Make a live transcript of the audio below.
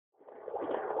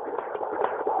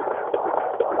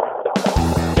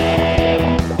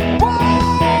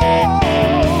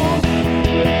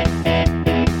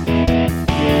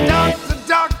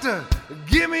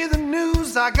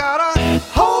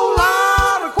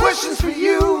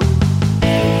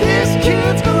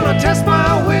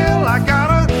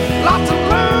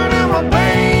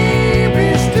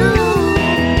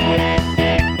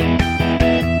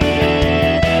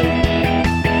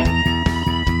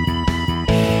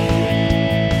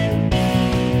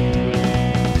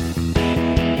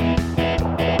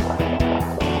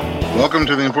Welcome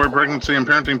to the Informed Pregnancy and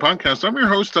Parenting Podcast. I'm your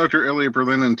host, Dr. Elliot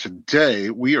Berlin, and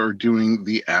today we are doing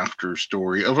the after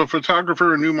story of a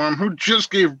photographer and new mom who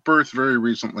just gave birth very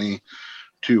recently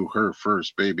to her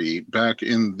first baby. Back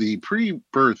in the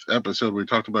pre-birth episode, we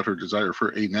talked about her desire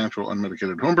for a natural,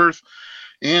 unmedicated home birth,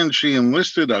 and she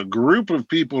enlisted a group of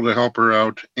people to help her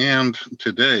out. And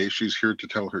today she's here to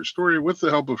tell her story with the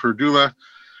help of her doula,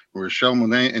 Richelle,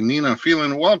 Monae, and Nina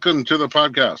Phelan. Welcome to the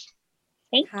podcast.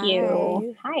 Thank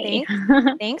you. Hi.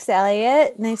 Thanks,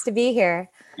 Elliot. Nice to be here.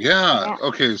 Yeah.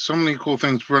 Okay. So many cool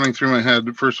things running through my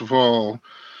head. First of all,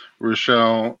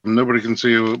 Richelle, nobody can see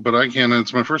you, but I can.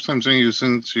 It's my first time seeing you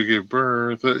since you gave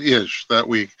birth ish that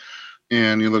week,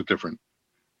 and you look different.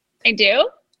 I do?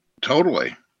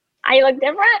 Totally. I look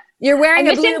different? You're wearing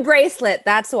a blue bracelet.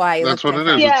 That's why. That's what different.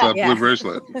 It is. Yeah. It's that blue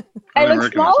bracelet. I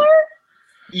look smaller?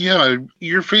 Yeah,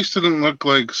 your face didn't look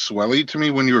like swelly to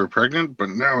me when you were pregnant, but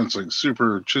now it's like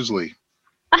super chiselly.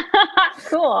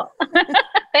 Cool.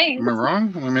 Thanks. Am I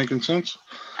wrong? Am I making sense?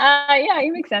 Yeah,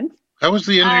 you make sense. How was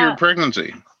the end of your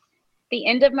pregnancy? The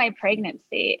end of my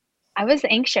pregnancy. I was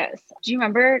anxious. Do you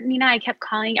remember, Nina? I kept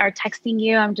calling or texting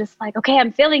you. I'm just like, okay,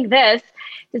 I'm feeling this.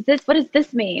 What does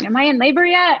this mean? Am I in labor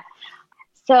yet?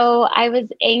 So I was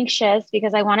anxious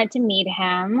because I wanted to meet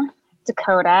him,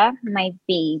 Dakota, my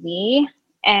baby.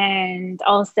 And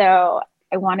also,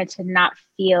 I wanted to not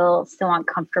feel so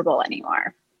uncomfortable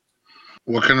anymore.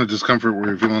 What kind of discomfort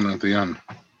were you feeling at the end?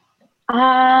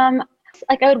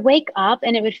 Like I would wake up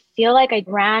and it would feel like I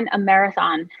ran a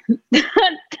marathon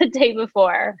the day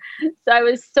before. So I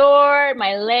was sore,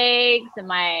 my legs and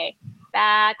my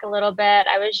back a little bit.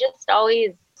 I was just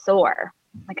always sore.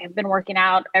 Like I've been working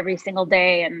out every single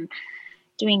day and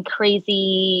doing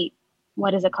crazy,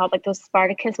 what is it called? Like those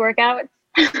Spartacus workouts.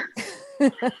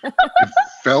 It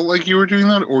felt like you were doing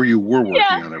that, or you were working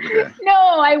out every day? No,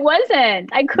 I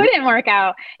wasn't. I couldn't work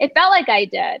out. It felt like I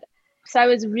did. So I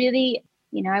was really,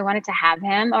 I wanted to have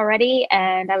him already,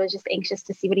 and I was just anxious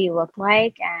to see what he looked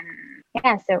like. And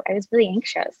yeah, so I was really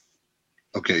anxious.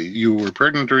 Okay, you were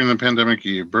pregnant during the pandemic.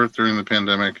 You gave birth during the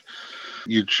pandemic.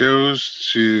 You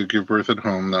chose to give birth at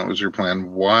home. That was your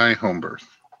plan. Why home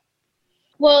birth?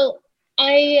 Well,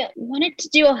 I wanted to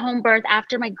do a home birth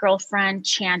after my girlfriend,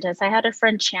 Candace. I had a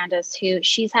friend, Candace,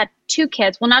 she's had 2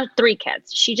 kids. Well, not 3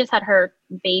 kids. She just had her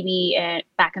baby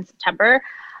back in September.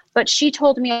 But she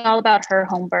told me all about her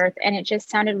home birth, and it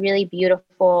just sounded really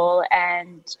beautiful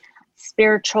and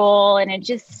spiritual, and it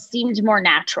just seemed more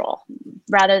natural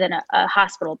rather than a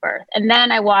hospital birth. And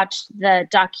then I watched the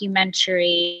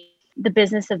documentary, The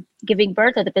Business of Giving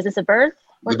Birth, or The Business of Birth.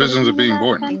 The Business of Being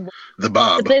Born. The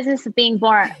Bob. The Business of Being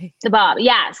Born. The Bob.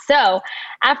 Yeah. So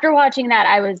after watching that,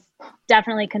 I was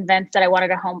definitely convinced that I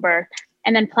wanted a home birth.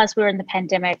 And then plus we were in the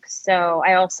pandemic. So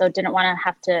I also didn't want to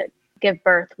have to give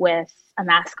birth with a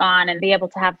mask on and be able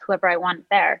to have whoever I wanted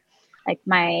there. Like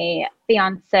my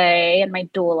fiance and my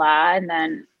doula. And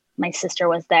then my sister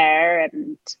was there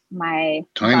and my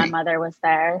grandmother was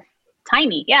there.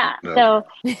 Tiny, yeah. No.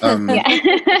 So,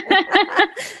 yeah.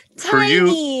 For you,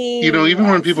 even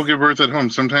when people give birth at home,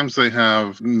 sometimes they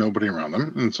have nobody around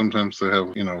them, and sometimes they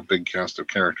have, a big cast of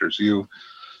characters. You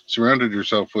surrounded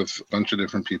yourself with a bunch of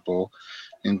different people,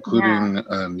 including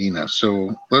Nina.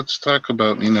 So let's talk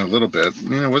about Nina a little bit.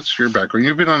 Nina, what's your background?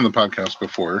 You've been on the podcast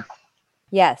before.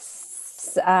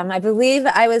 Yes. I believe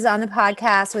I was on the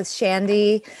podcast with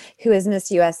Shandy, who is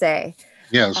Miss USA.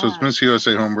 Yeah, so it's Miss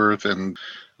USA Home Birth, and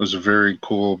it was a very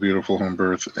cool, beautiful home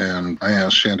birth. And I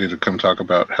asked Shandy to come talk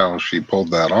about how she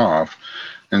pulled that off.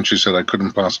 And she said, I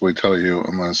couldn't possibly tell you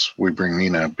unless we bring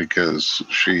Nina, because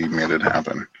she made it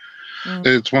happen.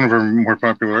 It's one of our more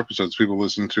popular episodes. People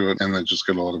listen to it and they just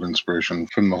get a lot of inspiration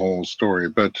from the whole story.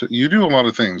 But you do a lot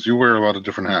of things. You wear a lot of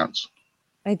different hats.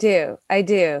 I do.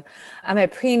 I'm a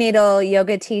prenatal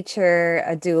yoga teacher,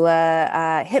 a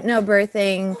doula,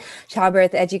 hypnobirthing,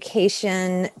 childbirth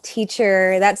education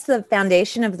teacher. That's the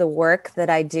foundation of the work that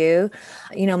I do.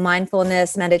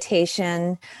 Mindfulness,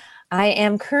 meditation. I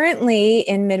am currently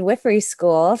in midwifery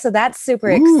school, so that's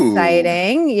super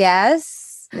exciting.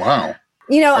 Yes. Wow.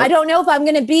 I don't know if I'm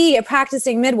going to be a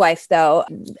practicing midwife, though.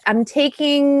 I'm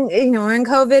taking, we're in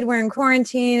COVID, we're in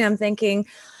quarantine. I'm thinking,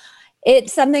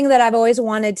 it's something that I've always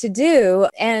wanted to do.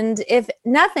 And if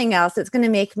nothing else, it's going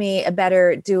to make me a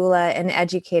better doula and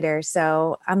educator.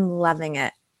 So I'm loving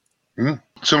it.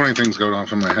 So many things going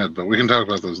off in my head, but we can talk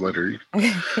about those later.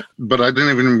 But I didn't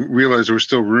even realize there was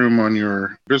still room on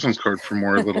your business card for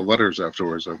more little letters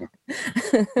afterwards. You're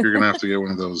going to have to get one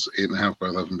of those 8.5 by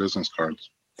 11 business cards.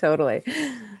 Totally.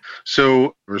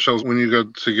 So, Richelle, when you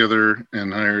got together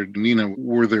and hired Nina,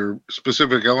 were there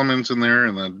specific elements in there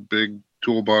in that big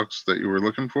toolbox that you were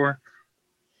looking for?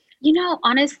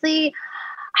 Honestly,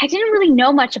 I didn't really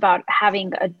know much about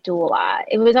having a doula.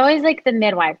 It was always like the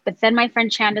midwife. But then my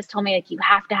friend Candace told me, like, you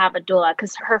have to have a doula,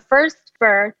 because her first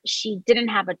birth, she didn't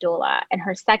have a doula. And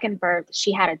her second birth,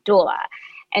 she had a doula.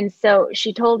 And so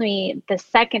she told me the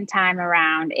second time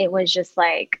around, it was just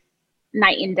like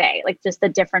night and day, like just the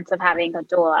difference of having a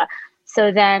doula.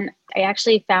 So then I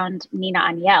actually found Nina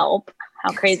on Yelp.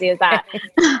 How crazy is that?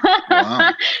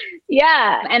 Wow.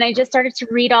 Yeah. And I just started to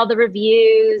read all the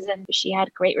reviews, and she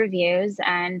had great reviews,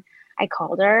 and I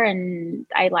called her and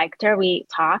I liked her. We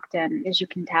talked, and as you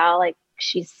can tell, like,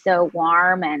 she's so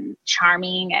warm and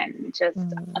charming and just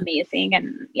amazing.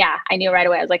 And yeah, I knew right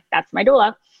away. I was like, that's my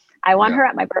doula. I want her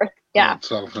at my birth. Yeah.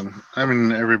 That's awesome. I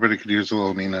mean, everybody could use a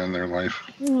little Nina in their life.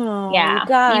 Oh, Yeah. you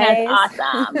guys. Nina's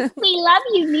awesome. We love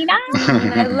you, Nina.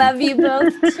 I love you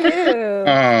both too.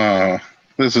 Oh,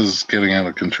 this is getting out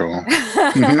of control.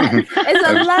 It's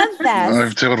a love fest.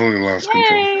 I've totally lost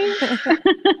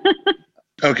control.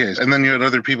 Okay, and then you had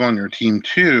other people on your team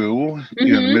too.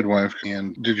 You had a midwife.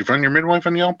 And did you find your midwife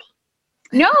on Yelp?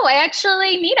 No,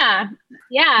 Nina.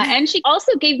 Yeah, and she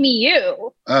also gave me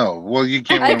you. Oh, well, you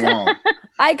can't win them all.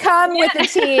 I come with the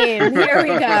team. Here we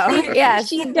go. Yes.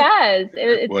 She does.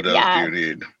 What else do you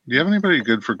need? Do you have anybody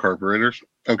good for carburetors?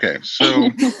 Okay, so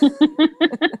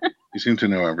you seem to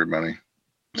know everybody.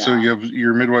 Yeah. So you have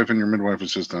your midwife and your midwife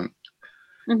assistant.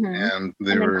 And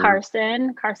then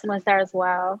Carson was there as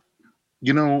well.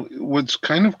 What's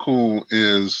kind of cool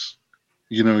is,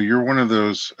 you're one of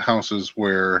those houses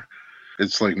where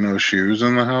it's like no shoes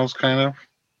in the house, kind of.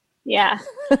 Yeah.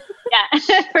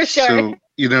 Yeah, for sure. So,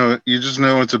 you just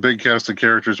know it's a big cast of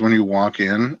characters when you walk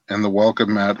in, and the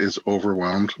welcome mat is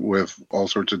overwhelmed with all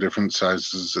sorts of different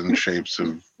sizes and shapes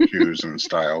of shoes and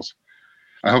styles.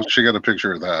 I hope she got a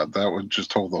picture of that. That would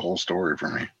just tell the whole story for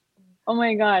me. Oh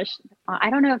my gosh. I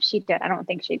don't know if she did. I don't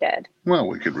think she did. Well,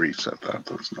 we could reset that.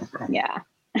 That's no problem. Yeah.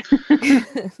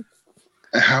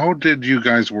 How did you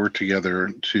guys work together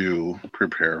to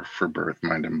prepare for birth,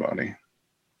 mind, and body?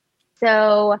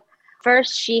 So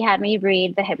first she had me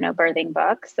read the hypnobirthing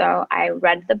book. So I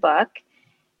read the book,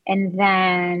 and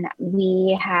then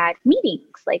we had meetings.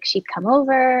 Like, she'd come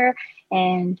over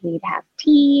and we'd have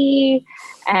tea,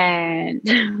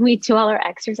 and we'd do all our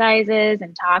exercises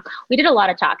and talk. We did a lot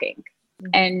of talking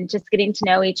and just getting to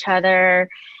know each other.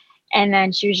 And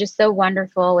then she was just so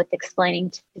wonderful with explaining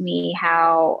to me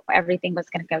how everything was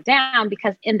going to go down,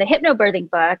 because in the hypnobirthing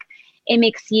book, it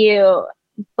makes you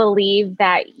believe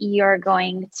that you're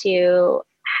going to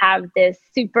have this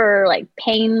super like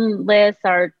painless,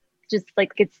 or just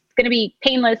like it's going to be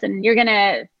painless, and you're going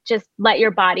to just let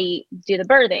your body do the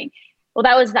birthing. Well,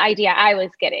 that was the idea I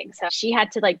was getting. So she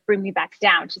had to like bring me back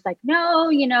down. She's like, no,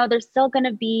 there's still going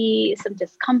to be some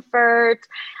discomfort,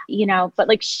 but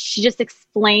like she just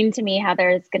explained to me how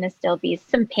there's going to still be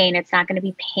some pain. It's not going to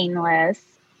be painless,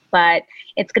 but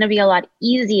it's going to be a lot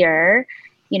easier,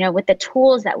 with the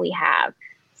tools that we have.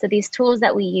 So these tools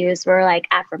that we use were like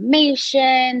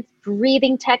affirmations,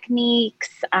 breathing techniques,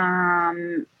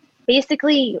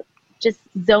 basically just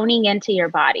zoning into your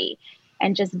body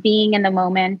and just being in the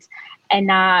moment, and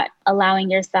not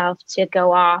allowing yourself to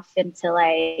go off into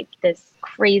like this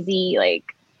crazy, like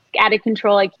out of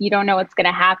control, like you don't know what's going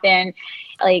to happen,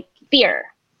 like fear.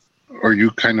 Are you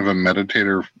kind of a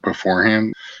meditator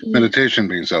beforehand? Meditation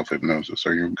being self-hypnosis.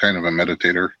 Are you kind of a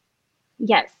meditator?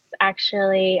 Yes,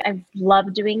 actually. I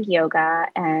love doing yoga,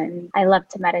 and I love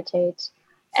to meditate,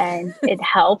 and it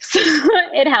helps.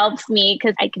 It helps me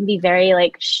because I can be very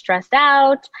like stressed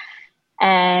out.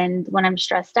 And when I'm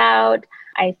stressed out,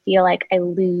 I feel like I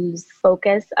lose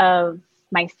focus of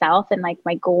myself and like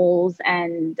my goals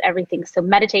and everything. So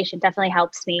meditation definitely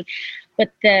helps me.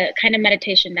 But the kind of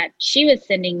meditation that she was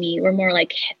sending me were more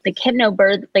like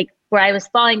hypnobirth, like where I was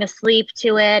falling asleep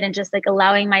to it and just like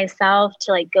allowing myself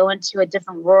to like go into a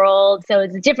different world. So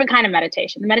it's a different kind of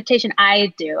meditation. The meditation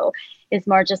I do is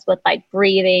more just with like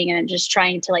breathing and just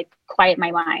trying to like quiet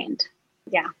my mind.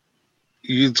 Yeah.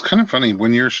 It's kind of funny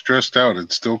when you're stressed out,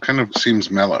 it still kind of seems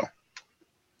mellow.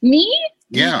 Me?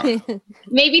 Yeah.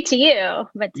 Maybe to you,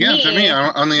 but to me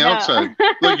on the outside.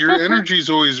 Like your energy's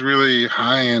always really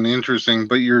high and interesting,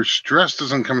 but your stress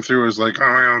doesn't come through as like, oh,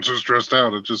 I'm so stressed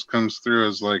out. It just comes through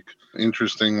as like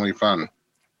interestingly fun.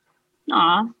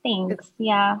 Aw, thanks.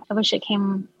 Yeah, I wish it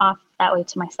came off that way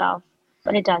to myself,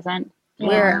 but it doesn't.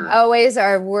 We're always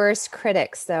our worst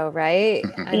critics, though, right?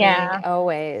 Yeah.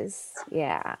 Always.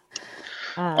 Yeah.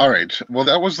 All right. Well,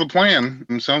 that was the plan.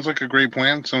 It sounds like a great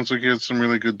plan. Sounds like you had some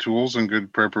really good tools and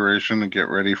good preparation to get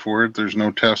ready for it. There's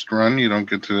no test run. You don't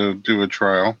get to do a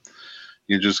trial.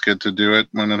 You just get to do it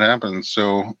when it happens.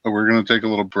 So we're going to take a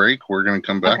little break. We're going to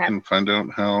come back and find out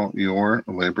how your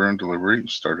labor and delivery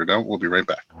started out. We'll be right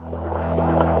back.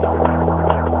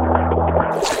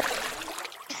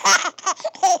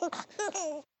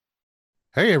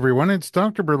 Hey everyone, it's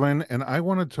Dr. Berlin, and I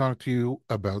want to talk to you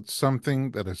about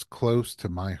something that is close to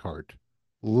my heart.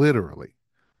 Literally,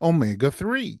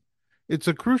 omega-3. It's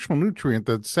a crucial nutrient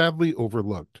that's sadly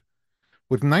overlooked.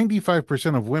 With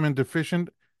 95% of women deficient,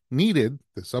 Needed,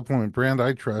 the supplement brand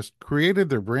I trust, created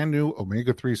their brand new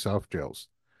omega-3 soft gels.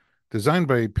 Designed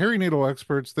by perinatal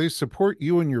experts, they support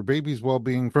you and your baby's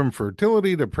well-being from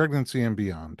fertility to pregnancy and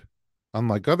beyond.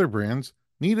 Unlike other brands,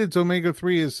 Needed's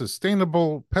omega-3 is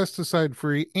sustainable,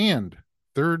 pesticide-free, and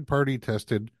third-party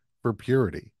tested for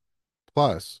purity.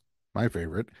 Plus, my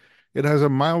favorite, it has a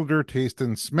milder taste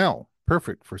and smell,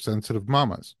 perfect for sensitive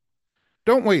mamas.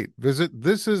 Don't wait. Visit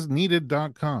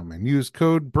thisisneeded.com and use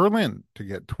code BERLIN to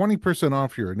get 20%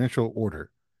 off your initial order.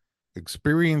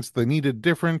 Experience the needed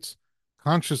difference,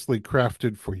 consciously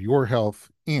crafted for your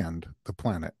health and the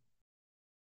planet.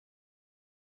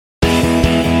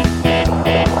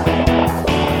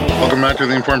 Welcome back to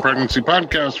the Informed Pregnancy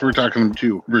Podcast. We're talking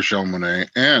to Richelle Monae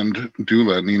and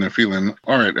doula Nina Phelan.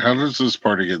 All right, how does this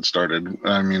party get started?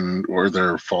 I mean, were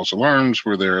there false alarms?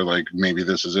 Were there like, maybe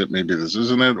this is it, maybe this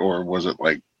isn't it? Or was it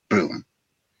like, boom?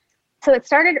 So it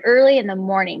started early in the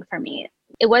morning for me.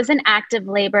 It wasn't active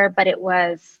labor, but it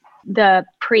was the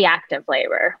pre-active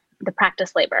labor, the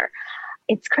practice labor.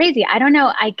 It's crazy. I don't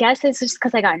know. I guess it's just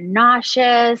because I got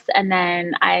nauseous and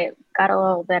then I got a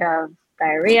little bit of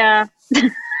diarrhea.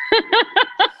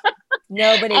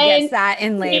 Nobody gets that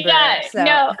in labor. Yeah, so.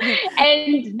 No.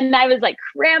 And I was like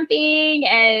cramping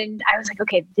and I was like,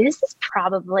 okay, this is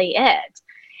probably it.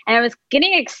 And I was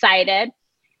getting excited.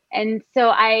 And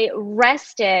so I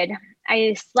rested.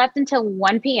 I slept until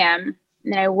 1 p.m.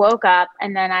 and then I woke up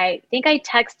and then I think I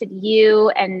texted you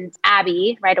and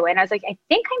Abby right away. And I was like, I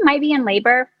think I might be in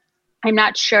labor. I'm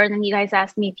not sure. And then you guys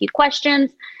asked me a few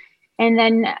questions. And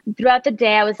then throughout the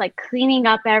day, I was like cleaning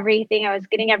up everything. I was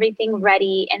getting everything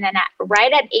ready. And then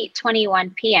right at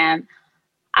 8:21 p.m.,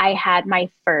 I had my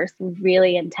first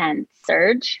really intense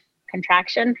surge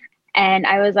contraction. And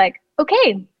I was like,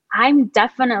 okay, I'm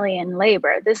definitely in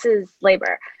labor. This is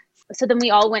labor. So then we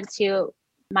all went to,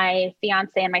 my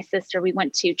fiance and my sister, we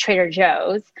went to Trader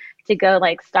Joe's to go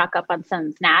like stock up on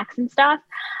some snacks and stuff.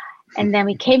 And then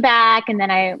we came back and then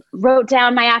I wrote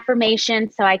down my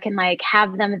affirmations so I can like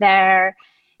have them there.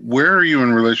 Where are you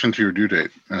in relation to your due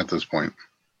date at this point?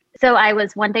 So I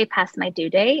was 1 day past my due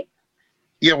date.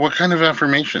 Yeah. What kind of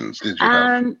affirmations did you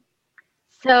have?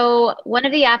 So one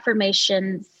of the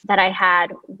affirmations that I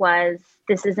had was,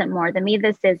 this isn't more than me,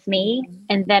 this is me.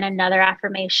 And then another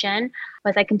affirmation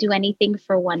was, I can do anything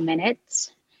for 1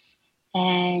 minute.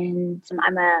 And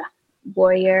I'm a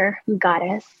warrior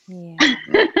goddess. Yeah.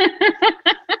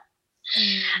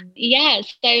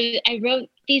 Yes, I wrote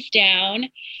these down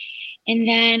and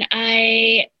then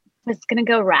I was going to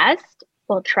go rest.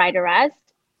 Well, try to rest,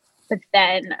 but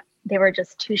then they were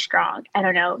just too strong. I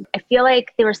don't know. I feel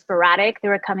like they were sporadic. They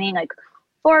were coming like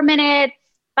 4 minutes,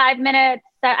 5 minutes.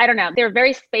 I don't know. They were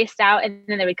very spaced out and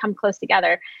then they would come close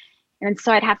together. And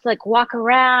so I'd have to like walk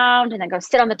around and then go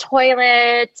sit on the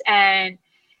toilet. And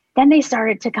then they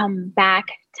started to come back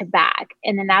to back.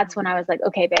 And then that's when I was like,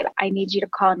 okay, babe, I need you to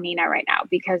call Nina right now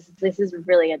because this is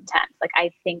really intense. Like,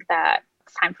 I think that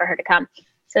it's time for her to come.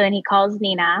 So then he calls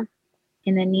Nina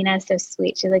and then Nina is so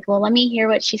sweet. She's like, well, let me hear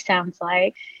what she sounds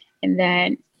like. And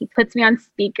then he puts me on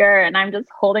speaker and I'm just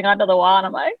holding onto the wall and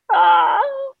I'm like,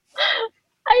 oh,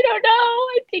 I don't know.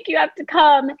 I think you have to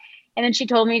come. And then she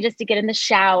told me just to get in the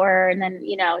shower and then,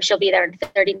 you know, she'll be there in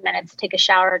 30 minutes, take a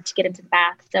shower to get into the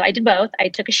bath. So I did both. I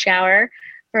took a shower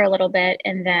for a little bit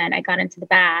and then I got into the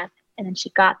bath and then she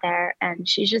got there and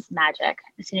she's just magic.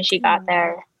 As soon as she got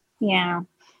there, yeah, it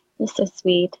was so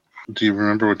sweet. Do you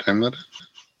remember what time that is?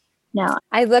 No.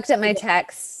 I looked at my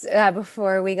texts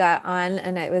before we got on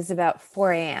and it was about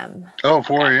 4 a.m. Oh,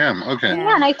 4 a.m. Okay.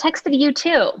 Yeah, and I texted you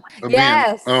too.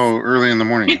 Yes. Early in the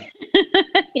morning.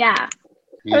 Yeah.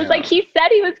 I was like, he said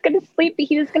he was going to sleep, but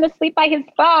he was going to sleep by his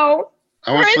phone.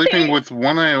 I was sleeping with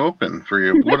one eye open for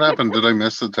you. What happened? Did I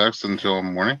miss the text until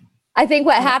morning? I think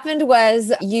what happened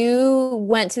was you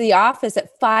went to the office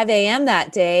at 5 a.m.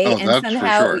 that day and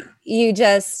somehow you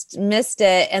just missed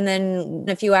it. And then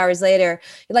a few hours later,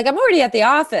 you're like, I'm already at the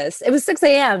office. It was 6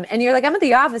 a.m. And you're like, I'm at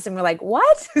the office. And we're like,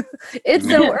 what? It's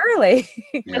so early.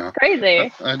 That's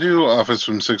crazy. I do office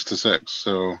from 6 to 6.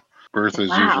 So birth is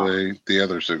usually the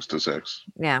other 6 to 6.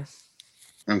 Yeah.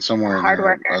 And somewhere in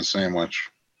there, a sandwich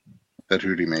that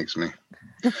Hootie makes me.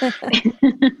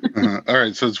 All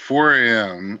right, so it's 4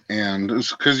 a.m. and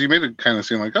because you made it kind of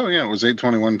seem like, oh yeah, it was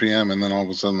 8:21 p.m. and then all of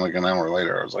a sudden, like an hour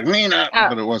later, I was like, Nina,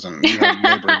 but it wasn't. You had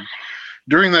labor.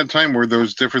 During that time, were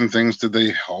those different things? Did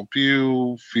they help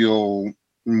you feel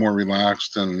more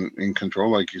relaxed and in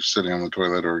control, like you sitting on the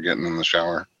toilet or getting in the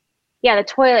shower? Yeah, the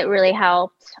toilet really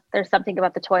helped. There's something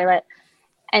about the toilet.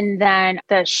 And then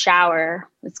the shower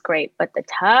was great, but the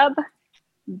tub,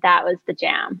 that was the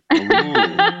jam.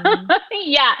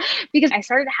 Yeah, because I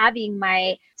started having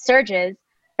my surges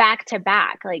back to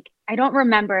back. Like, I don't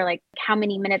remember like how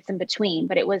many minutes in between,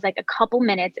 but it was like a couple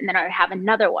minutes and then I would have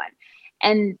another one.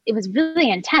 And it was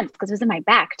really intense because it was in my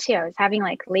back too. I was having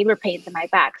like labor pains in my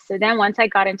back. So then once I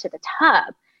got into the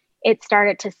tub, it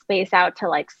started to space out to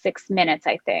like 6 minutes,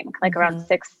 I think, like around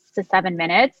 6 to 7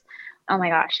 minutes. Oh my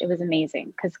gosh, it was amazing.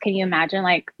 Because can you imagine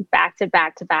like back to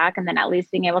back to back and then at least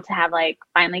being able to have like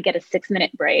finally get a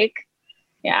 6-minute break?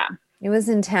 Yeah. It was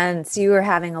intense. You were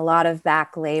having a lot of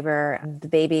back labor. The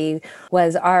baby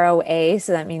was ROA,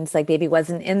 so that means like baby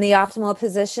wasn't in the optimal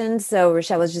position. So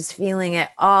Richelle was just feeling it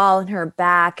all in her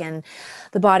back, and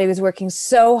the body was working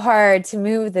so hard to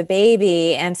move the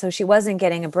baby. And so she wasn't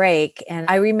getting a break. And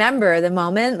I remember the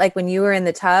moment, like when you were in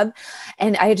the tub,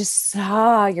 and I just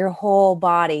saw your whole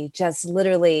body just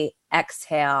literally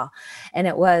exhale. And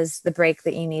it was the break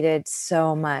that you needed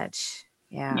so much.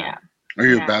 Yeah. Are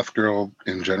you a bath girl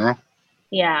in general?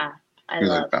 Yeah, I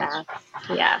love baths.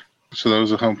 Yeah. So that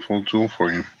was a helpful tool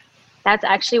for you. That's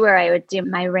actually where I would do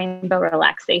my rainbow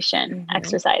relaxation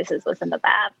exercises, was in the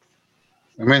bath.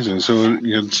 Amazing. So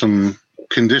you had some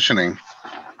conditioning.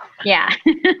 Yeah.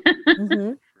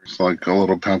 It's like a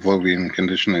little Pavlovian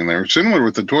conditioning there. Similar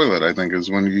with the toilet, I think, is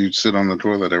when you sit on the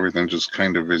toilet, everything just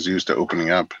kind of is used to opening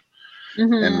up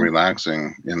and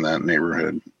relaxing in that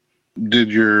neighborhood.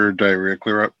 Did your diarrhea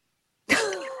clear up?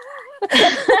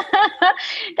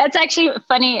 That's actually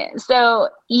funny. So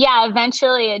yeah,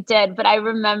 eventually it did. But I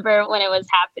remember when it was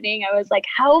happening, I was like,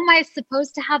 how am I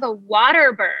supposed to have a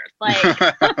water birth? Like,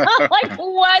 like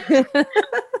what?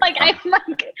 Like I'm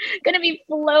like going to be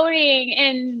floating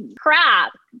in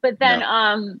crap. But then,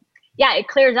 yeah, it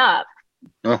clears up.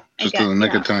 Oh, just in the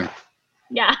nick of time.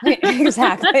 Yeah,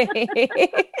 exactly.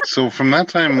 So from that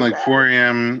time, like 4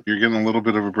 a.m., you're getting a little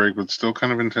bit of a break, but still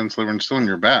kind of intense labor and still in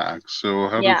your back. So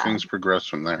how did things progress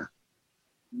from there?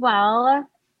 Well,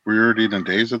 were you already in a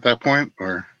daze at that point,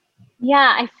 or?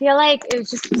 Yeah, I feel like it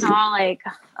was just all like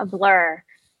a blur.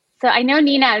 So I know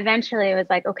Nina eventually was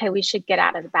like, okay, we should get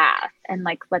out of the bath and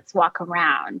like, let's walk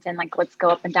around and like, let's go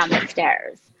up and down the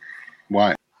stairs.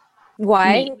 Why?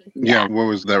 Why? Yeah, what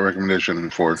was that recommendation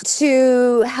for?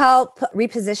 To help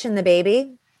reposition the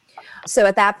baby. So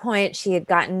at that point, she had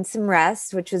gotten some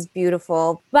rest, which was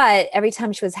beautiful. But every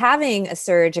time she was having a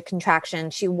surge, a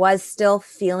contraction, she was still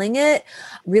feeling it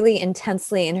really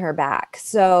intensely in her back.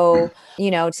 So, you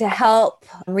know, to help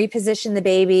reposition the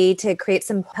baby, to create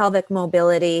some pelvic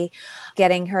mobility,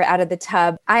 getting her out of the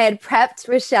tub. I had prepped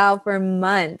Richelle for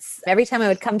months. Every time I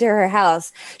would come to her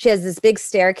house, she has this big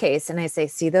staircase. And I say,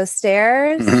 see those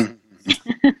stairs?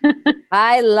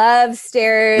 I love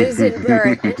stairs and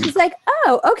birth. And she's like,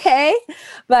 oh, okay.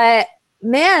 But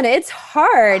man, it's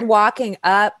hard walking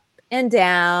up and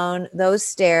down those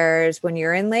stairs when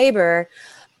you're in labor.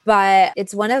 But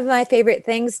it's one of my favorite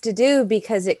things to do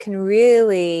because it can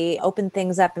really open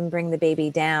things up and bring the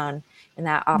baby down in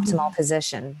that optimal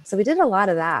position. So we did a lot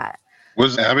of that.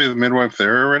 Was Abby the midwife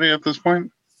there already at this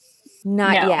point?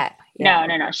 Not yet. Yeah.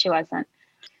 No, she wasn't.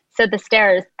 So the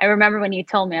stairs, I remember when you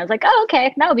told me, I was like, oh,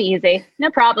 okay, that'll be easy.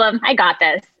 No problem. I got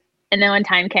this. And then when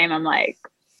time came, I'm like,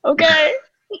 okay,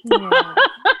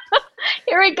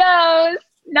 here it goes.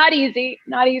 Not easy.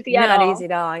 Not easy at all. Not easy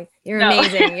at all. You're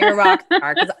amazing. You're a rock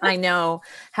star because I know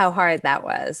how hard that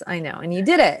was. I know. And you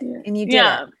did it. And you did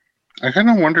it. I kind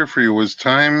of wonder for you, was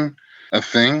time a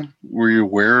thing? Were you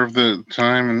aware of the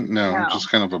time? No, just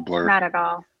kind of a blur. Not at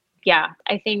all. Yeah.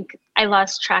 I think I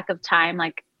lost track of time.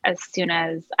 Like, as soon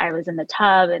as I was in the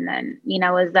tub and then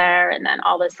Nina was there and then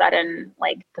all of a sudden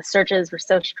like the surges were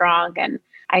so strong and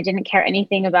I didn't care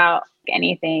anything about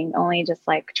anything, only just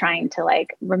like trying to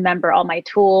like remember all my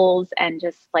tools and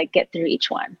just like get through each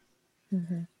one.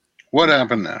 What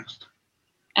happened next?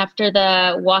 After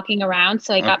the walking around,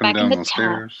 so I got back in the tub.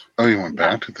 Stairs. Oh, you went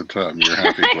back to the tub, your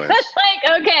happy place.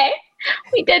 Like, okay,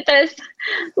 we did this.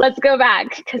 Let's go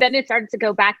back. Because then it started to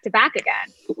go back to back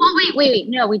again. Well, wait.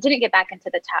 No, we didn't get back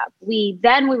into the tub. We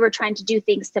were trying to do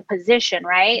things to position,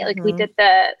 right? Like we did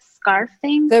the scarf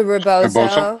thing. The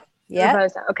rebozo. Yeah.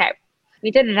 Rebozo. Okay.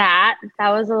 We did that. That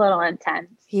was a little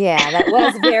intense. Yeah, that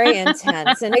was very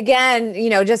intense. And again,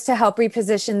 just to help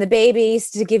reposition the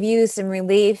babies, to give you some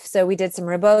relief. So we did some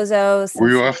rebozo. Were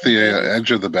you off the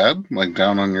edge of the bed, like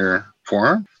down on your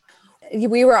forearm?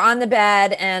 We were on the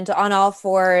bed and on all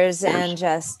fours and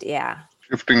just,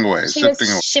 Shifting away, She was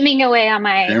shimmying away on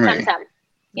my tum-tum.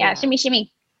 Yeah, shimmy,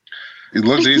 shimmy. It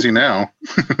looks easy now.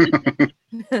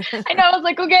 I know. I was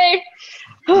like, okay,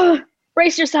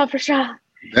 brace yourself, Richelle.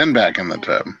 Then back in the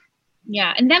tub.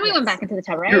 Yeah, and then we went back into the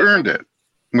tub, right? You earned it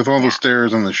with all the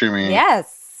stairs and the shimmying.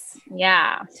 Yes.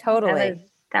 Yeah. Totally.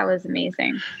 That was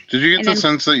amazing. Did you get the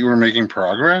sense that you were making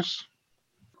progress?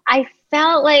 I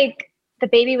felt like the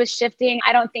baby was shifting.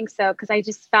 I don't think so, because I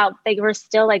just felt they were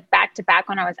still like back to back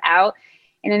when I was out.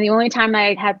 And then the only time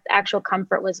I had actual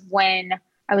comfort was when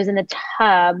I was in the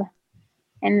tub.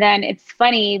 And then it's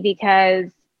funny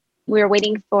because we were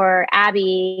waiting for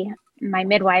Abby, my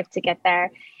midwife, to get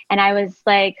there. And I was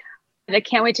like, I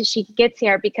can't wait till she gets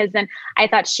here, because then I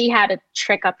thought she had a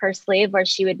trick up her sleeve where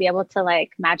she would be able to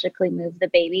like magically move the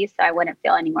baby so I wouldn't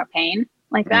feel any more pain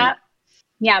like that.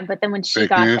 Yeah, but then when she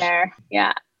got there,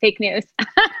 fake news.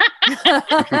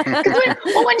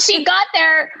 When she got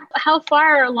there, how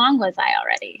far along was I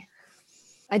already?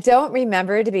 I don't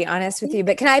remember, to be honest with you,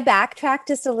 but can I backtrack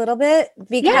just a little bit?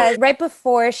 Because right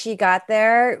before she got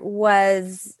there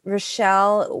was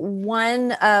Richelle,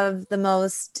 one of the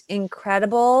most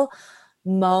incredible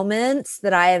moments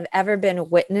that I have ever been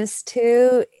witness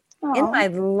to in my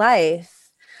life.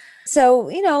 So,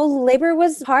 labor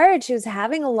was hard. She was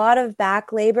having a lot of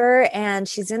back labor and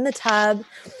she's in the tub,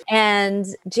 and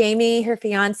Jamie, her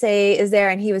fiance, is there,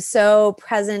 and he was so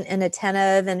present and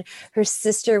attentive, and her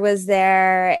sister was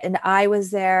there and I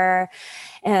was there,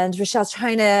 and Richelle's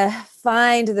trying to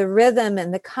find the rhythm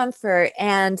and the comfort.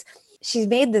 And she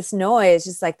made this noise,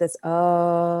 just like this,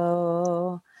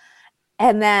 oh,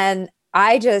 and then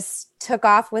I just took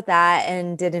off with that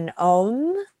and did an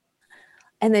om.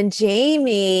 And then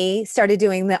Jamie started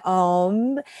doing the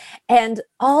om. And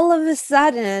all of a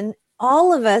sudden,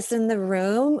 all of us in the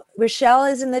room, Richelle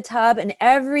is in the tub, and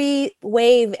every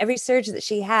wave, every surge that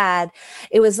she had,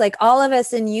 it was like all of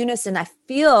us in unison. I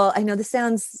know this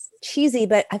sounds cheesy,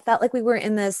 but I felt like we were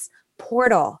in this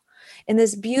portal, in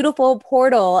this beautiful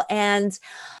portal. And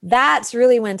that's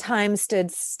really when time stood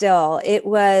still. It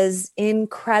was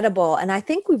incredible. And I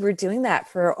think we were doing that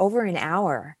for over an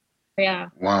hour. Yeah.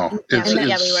 Wow.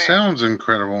 It sounds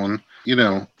incredible. And,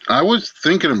 I was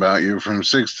thinking about you from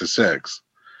 6 to 6.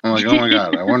 I'm like, oh my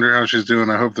God, I wonder how she's doing.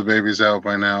 I hope the baby's out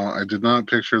by now. I did not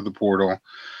picture the portal.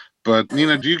 But,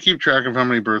 Nina, do you keep track of how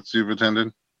many births you've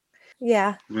attended?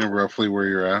 Yeah. Roughly where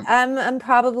you're at? I'm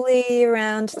probably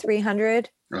around 300.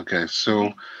 Okay.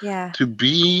 So to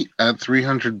be at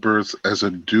 300 births as a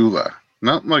doula,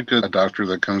 not like a doctor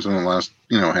that comes in the last,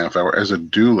 half hour, as a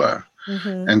doula,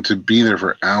 and to be there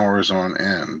for hours on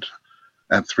end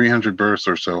at 300 births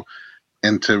or so,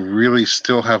 and to really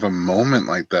still have a moment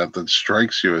like that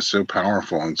strikes you as so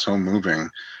powerful and so moving,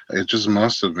 it just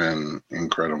must have been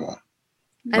incredible.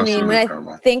 I mean, when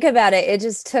I think about it, it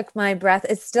just took my breath.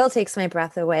 It still takes my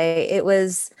breath away. It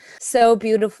was so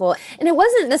beautiful. And it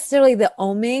wasn't necessarily the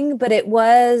oming, but it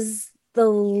was the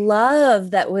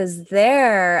love that was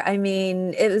there. I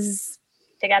mean, it was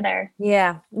together.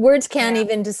 Yeah. Words can't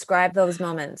even describe those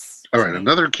moments. All right.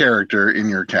 Another character in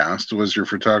your cast was your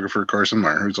photographer, Carson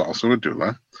Meyer, who's also a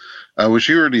doula. Was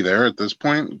she already there at this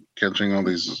point, catching all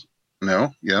these?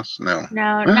 No? Yes? No?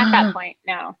 No, not that point.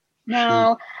 No.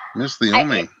 Missed the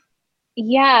oming.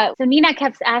 Yeah. So Nina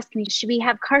kept asking me, should we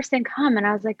have Carson come? And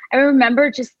I was like, I remember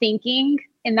just thinking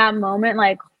in that moment,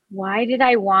 like, why did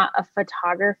I want a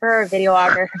photographer or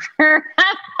videographer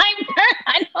at my birth?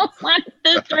 I don't want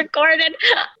this recorded.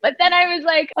 But then I was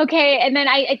like, okay. And then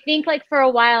I think like for a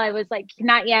while I was like,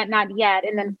 not yet.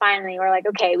 And then finally we're like,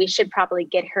 okay, we should probably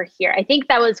get her here. I think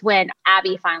that was when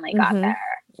Abby finally got there.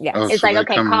 Yeah. Oh, it's so like,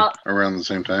 okay, call around the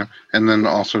same time. And then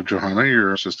also Johanna,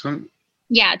 your assistant.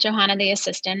 Yeah, Johanna, the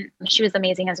assistant. She was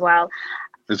amazing as well.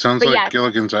 It sounds like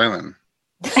Gilligan's Island.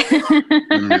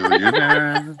 The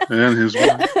millionaire and his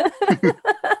wife.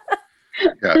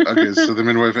 Yeah, okay, so the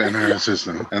midwife and her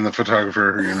assistant and the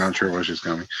photographer who you're not sure why she's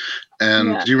coming.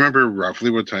 And do you remember roughly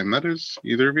what time that is,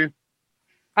 either of you?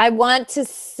 I want to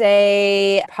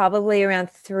say probably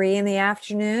around 3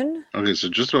 p.m. Okay, so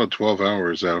just about 12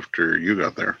 hours after you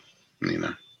got there,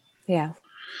 Nina. Yeah.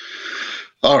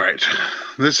 All right,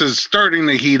 this is starting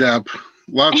to heat up.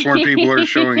 Lots more people are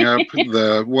showing up.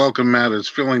 The welcome mat is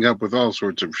filling up with all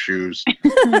sorts of shoes.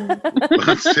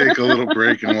 Let's take a little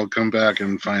break and we'll come back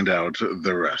and find out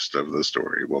the rest of the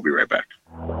story. We'll be right back.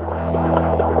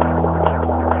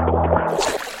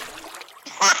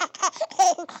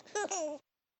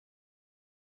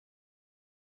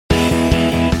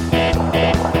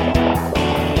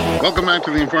 Welcome back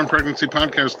to the Informed Pregnancy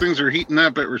Podcast. Things are heating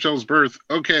up at Richelle's birth.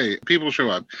 Okay, people show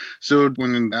up. So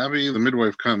when Abby, the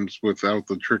midwife, comes without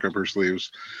the trick up her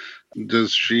sleeves,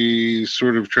 does she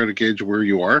sort of try to gauge where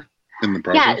you are in the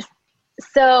process? Yes.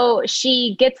 So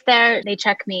she gets there, they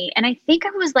check me, and I think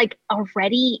I was like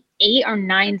already 8 or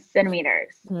 9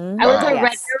 centimeters. I was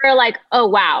already, they were like, oh,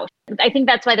 wow. I think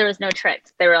that's why there was no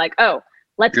tricks. They were like, oh,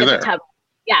 let's get the tub.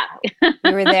 Yeah.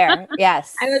 You were there.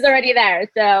 Yes. I was already there.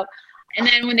 So, and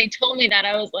then when they told me that,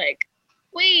 I was like,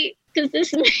 wait, does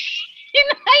this mean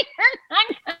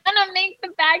I'm not going to make the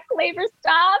back labor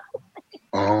stop?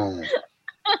 Oh.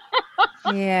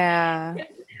 Yeah.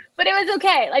 But it was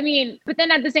okay. I mean, but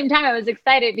then at the same time, I was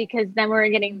excited because then we were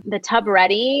getting the tub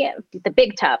ready, the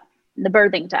big tub, the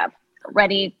birthing tub,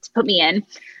 ready to put me in.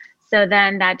 So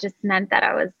then that just meant that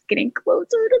I was getting closer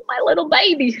to my little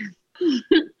baby.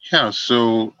 Yeah.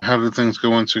 So how did things go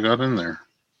once you got in there?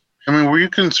 I mean, were you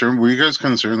guys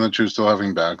concerned that she was still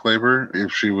having back labor?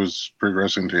 If she was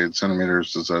progressing to 8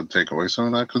 centimeters, does that take away some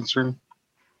of that concern?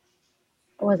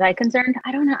 Was I concerned?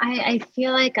 I don't know. I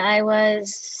feel like I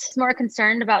was more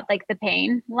concerned about like the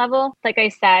pain level. Like I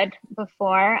said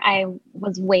before, I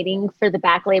was waiting for the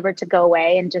back labor to go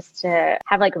away and just to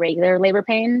have like regular labor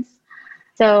pains.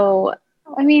 So,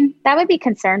 I mean, that would be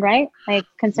concerned, right? Like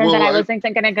concerned that I wasn't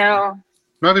going to go.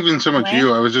 Not even so much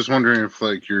you. I was just wondering if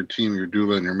like your team, your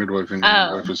doula and your midwife and your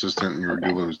midwife assistant and your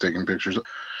doula was taking pictures.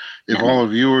 If all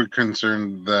of you were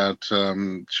concerned that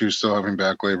she was still having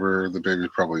back labor, the baby's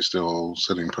probably still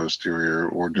sitting posterior,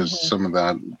 or does some of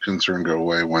that concern go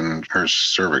away when her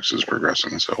cervix is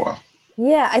progressing so well?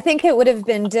 Yeah, I think it would have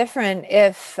been different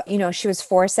if, she was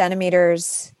 4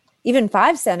 centimeters, even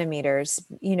 5 centimeters,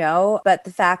 but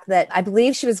the fact that I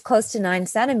believe she was close to 9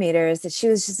 centimeters, that she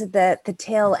was just at the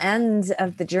tail end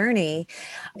of the journey.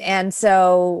 And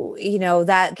so,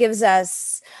 that gives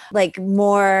us like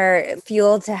more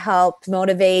fuel to help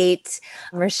motivate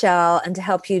Richelle and to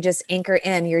help you just anchor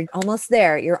in. You're almost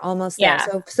there. You're almost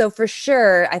there. So for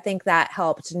sure, I think that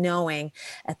helped knowing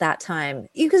at that time,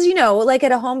 because, like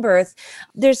at a home birth,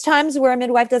 there's times where a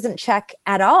midwife doesn't check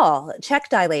at all, check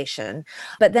dilation.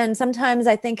 But then sometimes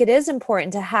I think it is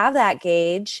important to have that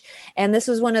gauge. And this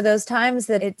was one of those times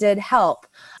that it did help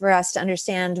for us to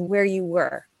understand where you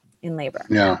were in labor.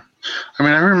 Yeah. I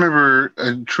mean, I remember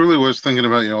I truly was thinking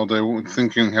about you all day,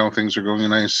 thinking how things are going.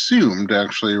 And I assumed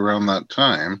actually around that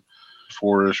time,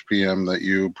 4-ish p.m., that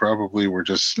you probably were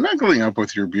just snuggling up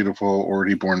with your beautiful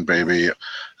already born baby.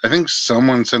 I think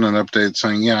someone sent an update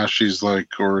saying, yeah, she's like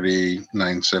already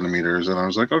 9 centimeters. And I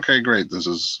was like, okay, great. This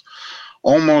is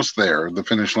almost there. The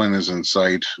finish line is in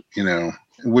sight,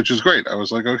 which is great. I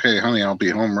was like, okay, honey, I'll be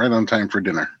home right on time for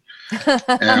dinner.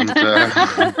 And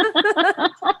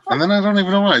and then I don't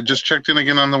even know why. I just checked in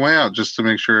again on the way out just to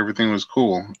make sure everything was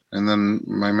cool. And then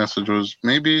my message was,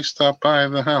 maybe stop by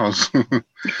the house.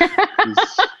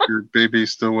 Your baby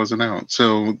still wasn't out.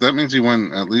 So that means you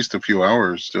went at least a few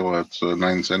hours still at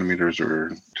 9 centimeters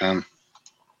or 10.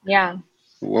 Yeah.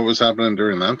 What was happening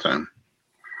during that time?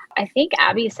 I think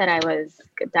Abby said I was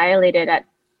dilated at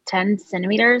 10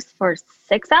 centimeters for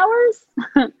 6 hours.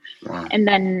 Wow. And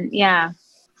then, yeah.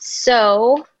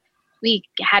 So we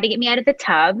had to get me out of the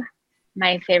tub,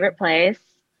 my favorite place,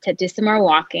 to do some more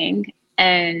walking.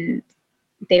 And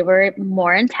they were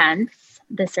more intense,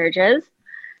 the surges.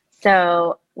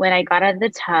 So when I got out of the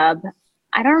tub,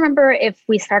 I don't remember if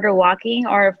we started walking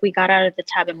or if we got out of the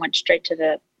tub and went straight to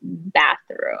the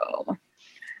bathroom.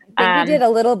 I think we did a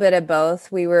little bit of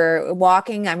both. We were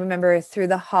walking, I remember, through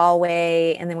the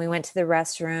hallway, and then we went to the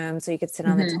restroom so you could sit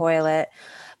on the toilet.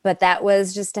 But that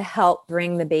was just to help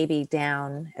bring the baby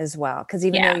down as well. Because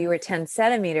even though you were 10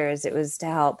 centimeters, it was to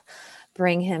help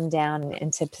bring him down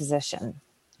into position.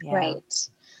 Yeah. Right.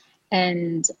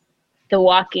 And the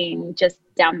walking just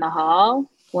down the hall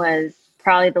was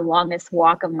probably the longest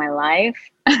walk of my life.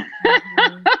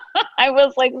 I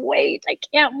was like, wait, I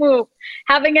can't move.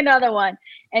 Having another one.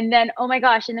 And then, oh my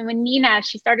gosh. And then when Nina,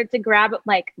 she started to grab,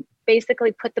 like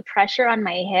basically put the pressure on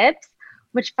my hips,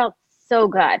 which felt so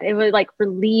good. It was like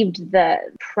relieved the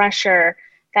pressure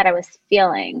that I was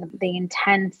feeling, the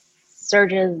intense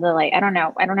surges, the like, I don't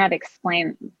know how to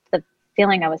explain the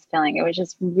feeling I was feeling. It was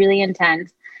just really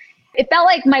intense. It felt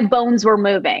like my bones were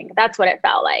moving. That's what it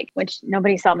felt like, which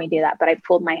nobody saw me do that, but I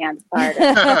pulled my hands apart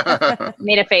and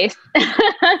made a face.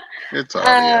 It's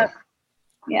audio.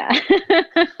 Yeah.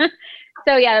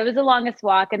 So yeah, it was the longest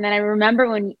walk. And then I remember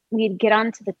when we'd get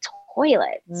onto the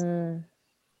toilet.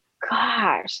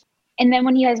 Gosh. And then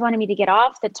when you guys wanted me to get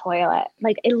off the toilet,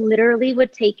 like it literally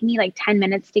would take me like 10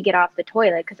 minutes to get off the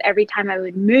toilet because every time I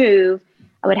would move,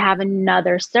 I would have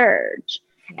another surge.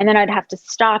 And then I'd have to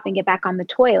stop and get back on the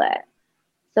toilet.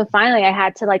 So finally I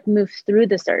had to like move through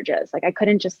the surges. Like I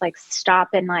couldn't just like stop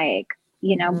and like,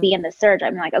 you know, be in the surge.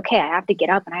 I'm like, okay, I have to get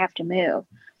up and I have to move.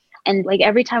 And like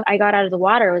every time I got out of the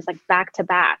water, it was like back to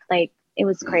back. Like it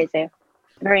was crazy,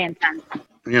 very intense.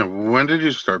 Yeah. When did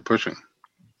you start pushing?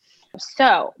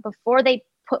 So before they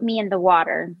put me in the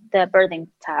water, the birthing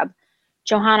tub,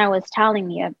 Johanna was telling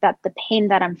me that the pain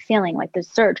that I'm feeling, like the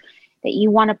surge, that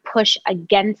you want to push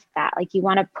against that. Like you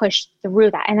want to push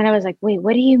through that. And then I was like, wait,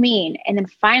 what do you mean? And then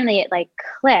finally it like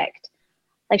clicked.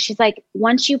 Like, she's like,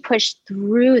 once you push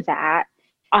through that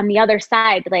on the other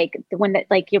side, like when that,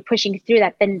 like you're pushing through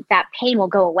that, then that pain will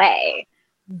go away.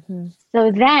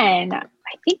 So then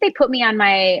I think they put me on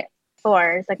my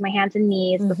floors, like my hands and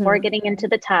knees before getting into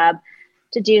the tub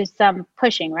to do some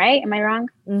pushing, right? Am I wrong?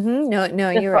 No,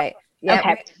 you're right. Yeah. Okay.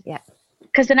 Right. Yeah.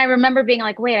 Because then I remember being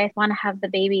like, wait, I want to have the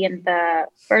baby in the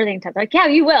birthing tub. They're like, yeah,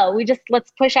 you will.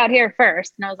 Let's push out here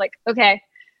first. And I was like, okay.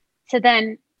 So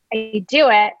then I do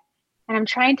it and I'm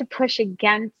trying to push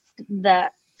against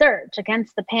the surge,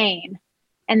 against the pain.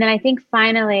 And then I think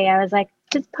finally I was like,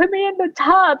 just put me in the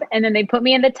tub. And then they put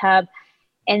me in the tub.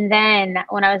 And then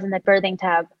when I was in the birthing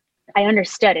tub, I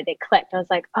understood it. It clicked. I was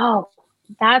like, oh,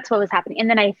 that's what was happening. And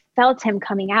then I felt him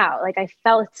coming out. Like I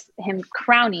felt him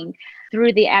crowning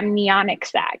through the amniotic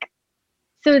sac.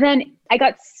 So then I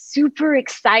got super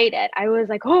excited. I was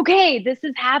like, okay, this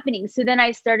is happening. So then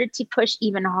I started to push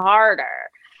even harder.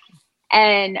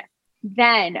 And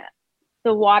then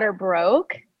the water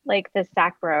broke, like the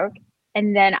sac broke.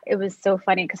 And then it was so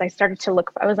funny because I started to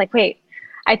look, I was like, wait,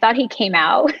 I thought he came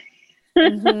out.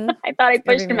 I thought I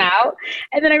pushed him out.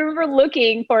 And then I remember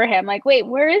looking for him, like, wait,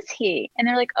 where is he? And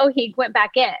they're like, oh, he went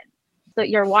back in. So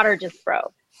your water just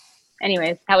broke.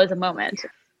 Anyways, that was a moment.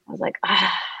 I was like,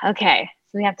 okay,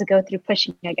 so we have to go through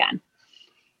pushing again.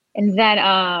 And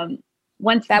then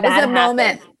once that was a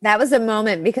moment, that was a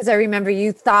moment because I remember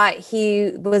you thought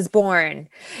he was born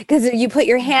because you put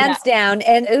your hands down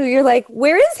and you're like,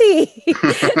 where is he?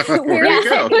 Where did he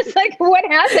go? It was like, what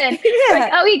happened?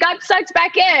 Like, oh, he got sucked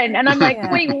back in. And I'm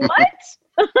like, wait,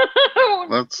 what?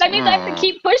 That means I have to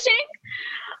keep pushing?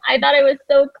 I thought I was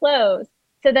so close.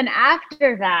 So then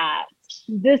after that,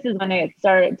 this is when it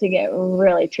started to get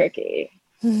really tricky.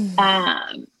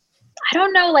 I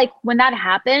don't know, like when that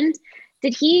happened,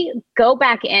 did he go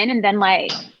back in and then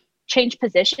like change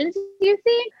positions, do you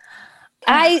think?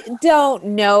 I don't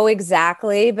know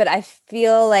exactly, but I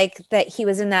feel like that he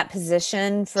was in that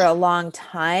position for a long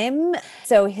time.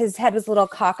 So his head was a little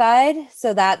cockeyed.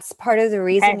 So that's part of the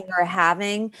reason you were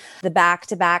having the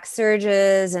back-to-back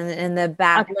surges and the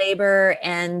back labor.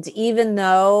 And even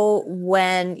though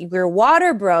when your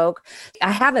water broke,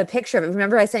 I have a picture of it.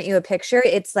 Remember I sent you a picture?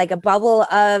 It's like a bubble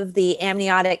of the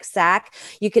amniotic sac.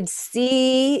 You could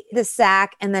see the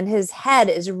sac and then his head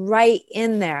is right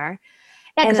in there.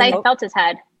 Yeah, because I felt his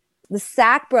head. The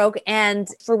sac broke, and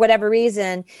for whatever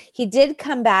reason, he did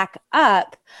come back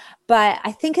up, but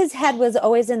I think his head was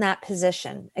always in that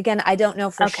position. Again, I don't know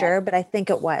for sure, but I think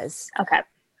it was. Okay.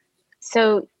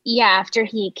 So, yeah, after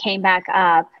he came back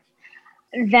up,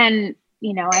 then,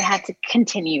 you know, I had to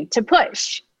continue to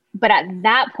push. But at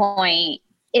that point,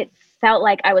 it felt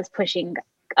like I was pushing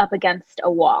up against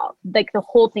a wall. Like the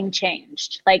whole thing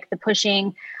changed. Like the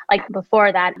pushing, like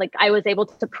before that, like I was able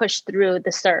to push through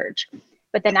the surge.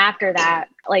 But then after that,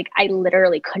 like I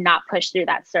literally could not push through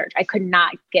that surge. I could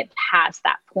not get past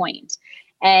that point.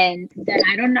 And then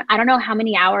I don't know how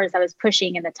many hours I was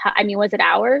pushing in the tub. I mean, was it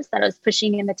hours that I was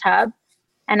pushing in the tub?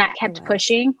 And I kept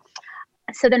pushing.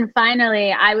 So then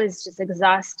finally I was just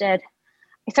exhausted.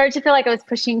 I started to feel like I was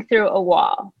pushing through a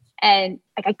wall. And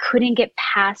like I couldn't get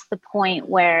past the point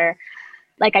where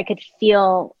like I could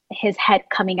feel his head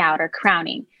coming out or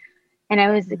crowning. And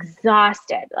I was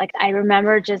exhausted. Like I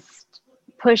remember just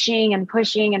pushing and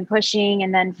pushing and pushing.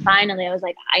 And then finally I was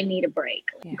like, I need a break.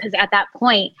 Because at that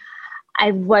point, I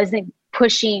wasn't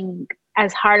pushing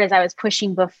as hard as I was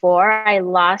pushing before. I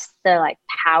lost the like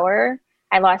power.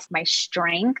 I lost my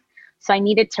strength. So I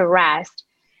needed to rest.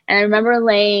 And I remember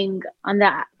laying on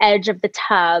the edge of the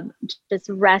tub, just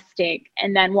resting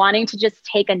and then wanting to just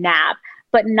take a nap,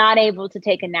 but not able to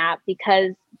take a nap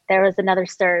because there was another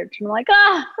surge. And I'm like,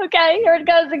 okay, here it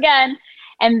goes again.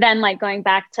 And then like going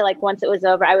back to like, once it was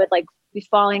over, I would like be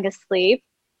falling asleep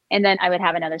and then I would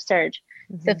have another surge.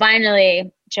 So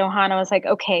finally, Johanna was like,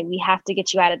 okay, we have to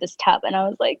get you out of this tub. And I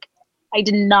was like, I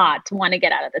did not want to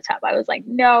get out of the tub. I was like,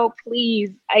 no,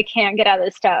 please, I can't get out of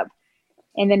this tub.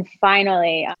 And then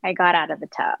finally, I got out of the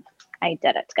tub. I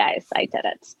did it, guys. I did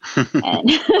it. And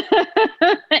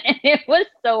it was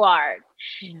so hard.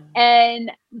 Yeah.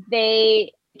 And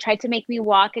they tried to make me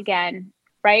walk again.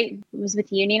 right? It was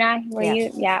with you, Nina. Were Yeah.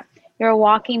 you? Yeah. You were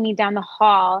walking me down the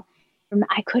hall.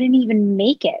 I couldn't even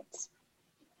make it.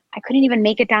 I couldn't even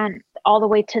make it down all the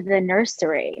way to the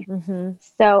nursery. Mm-hmm.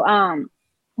 So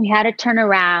we had to turn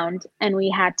around and we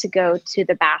had to go to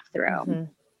the bathroom. Mm-hmm.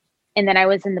 And then I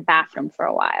was in the bathroom for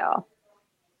a while.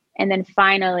 And then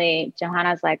finally,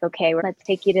 Johanna's like, okay, let's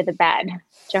take you to the bed,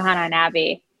 Johanna and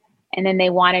Abby. And then they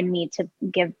wanted me to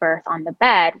give birth on the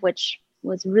bed, which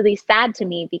was really sad to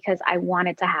me because I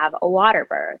wanted to have a water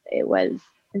birth. It's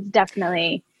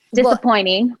definitely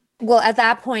disappointing. Well, at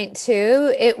that point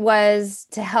too, it was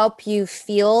to help you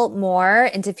feel more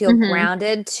and to feel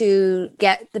grounded to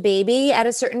get the baby at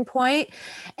a certain point.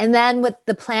 And then what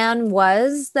the plan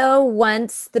was, though,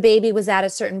 once the baby was at a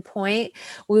certain point,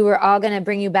 we were all going to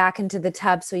bring you back into the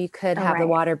tub so you could have the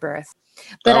water birth.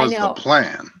 But that was the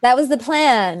plan. That was the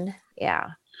plan. Yeah.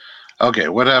 Okay.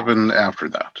 What happened after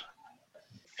that?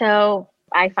 So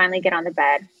I finally get on the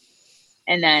bed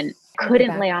and then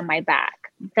couldn't lay on my back.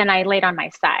 Then I laid on my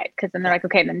side because then they're like,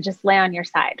 okay, then just lay on your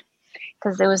side.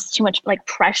 Because there was too much like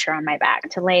pressure on my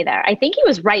back to lay there. I think he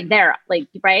was right there, like,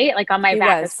 right? Like on my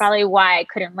back. That's probably why I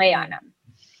couldn't lay on him.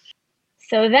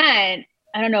 So then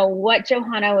I don't know what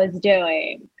Johanna was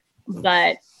doing,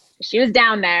 but she was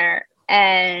down there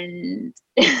and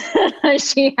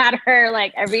she had her,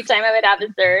 like, every time I would have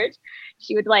a surge,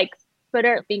 she would like put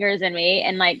her fingers in me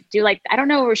and like do like, I don't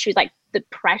know where she was like the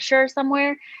pressure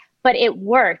somewhere. But it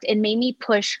worked. It made me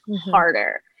push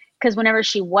harder because whenever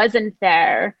she wasn't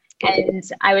there and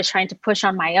I was trying to push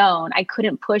on my own, I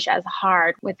couldn't push as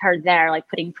hard with her there, like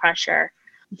putting pressure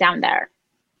down there.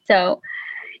 So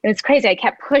it was crazy. I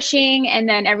kept pushing. And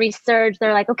then every surge,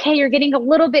 they're like, okay, you're getting a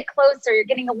little bit closer. You're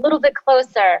getting a little bit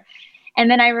closer.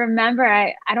 And then I remember,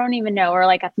 I don't even know, or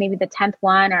like maybe the 10th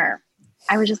one, or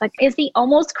I was just like, is he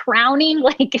almost crowning?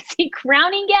 Like, is he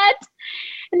crowning yet?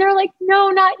 And they're like, no,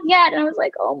 not yet. And I was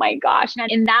like, oh my gosh.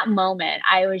 And in that moment,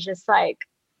 I was just like,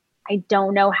 I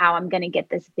don't know how I'm going to get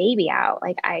this baby out.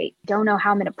 Like, I don't know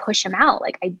how I'm going to push him out.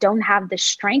 Like, I don't have the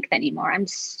strength anymore. I'm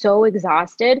so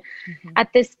exhausted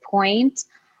at this point.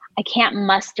 I can't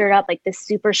muster up like this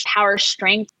super power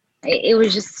strength. It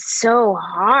was just so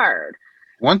hard.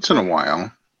 Once in a while,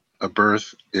 a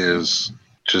birth is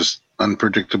just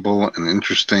unpredictable and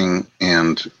interesting,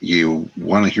 and you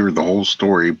want to hear the whole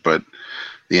story, but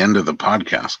the end of the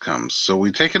podcast comes. So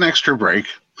we take an extra break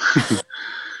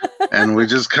and we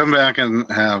just come back and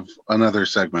have another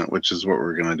segment, which is what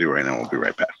we're going to do right now. We'll be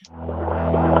right back.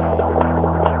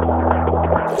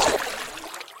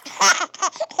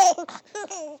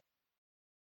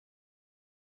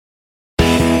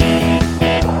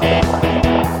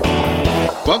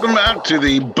 Welcome back to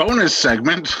the bonus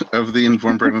segment of the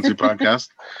Informed Pregnancy Podcast.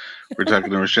 We're talking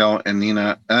to Richelle and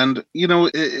Nina. And, you know,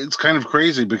 it's kind of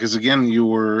crazy because, again,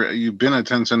 you've been at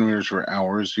 10 centimeters for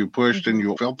hours. You pushed and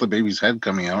you felt the baby's head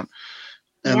coming out.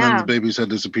 And then the baby's head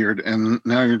disappeared. And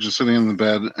now you're just sitting in the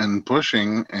bed and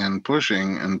pushing and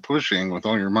pushing and pushing with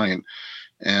all your might.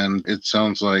 And it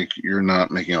sounds like you're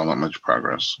not making all that much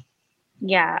progress.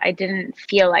 Yeah, I didn't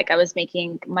feel like I was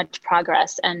making much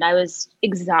progress and I was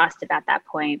exhausted at that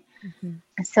point.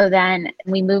 So then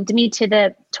we moved me to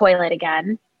the toilet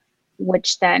again,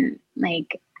 which then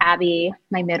like Abby,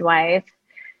 my midwife,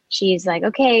 she's like,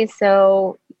 okay,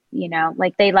 so, you know,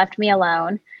 like they left me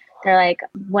alone. They're like,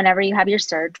 whenever you have your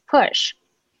surge, push.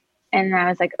 And I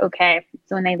was like, okay.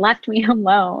 So when they left me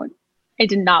alone, I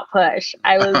did not push.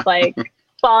 I was like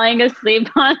falling asleep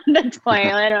on the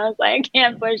toilet. I was like, I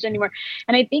can't push anymore.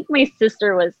 And I think my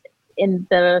sister was in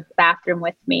the bathroom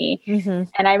with me.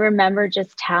 And I remember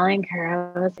just telling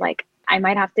her, I was like, I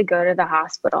might have to go to the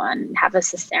hospital and have a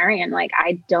cesarean. Like,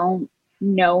 I don't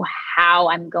know how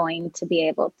I'm going to be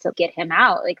able to get him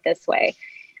out like this way.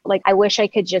 Like, I wish I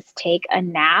could just take a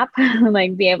nap,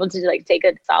 like be able to like take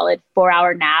a solid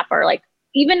 4-hour nap or like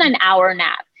even an hour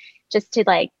nap just to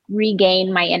like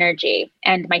regain my energy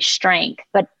and my strength.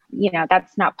 But, you know,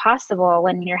 that's not possible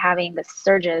when you're having the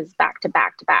surges back to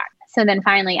back to back. So then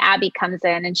finally Abby comes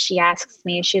in and she asks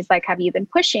me, she's like, have you been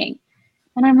pushing?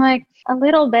 And I'm like, a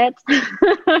little bit.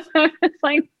 It's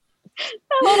like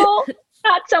a little,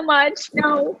 not so much.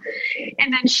 No.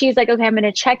 And then she's like, okay, I'm going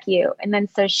to check you. And then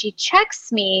so she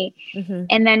checks me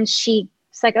and then she's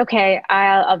like, okay,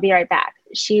 I'll be right back.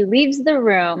 She leaves the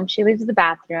room. She leaves the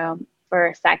bathroom for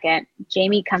a second.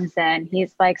 Jamie comes in.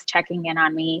 He's like checking in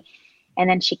on me. And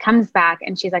then she comes back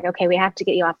and she's like, okay, we have to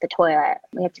get you off the toilet.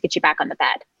 We have to get you back on the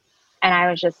bed. And I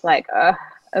was just like,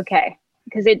 okay.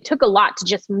 Because it took a lot to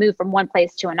just move from one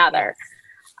place to another.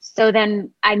 So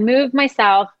then I moved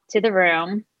myself to the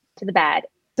room, to the bed.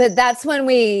 But that's when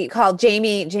we called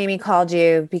Jamie. Jamie called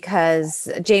you because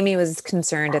Jamie was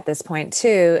concerned at this point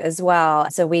too, as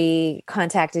well. So we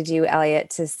contacted you, Elliot,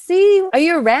 to see, are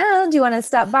you around? Do you want to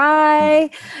stop by?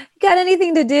 Got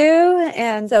anything to do?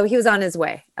 And so he was on his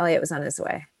way. Elliot was on his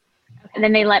way. And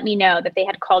then they let me know that they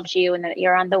had called you and that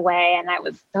you're on the way. And I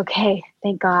was, okay,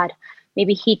 thank God.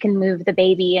 Maybe he can move the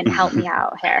baby and help me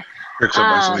out here. Tricks up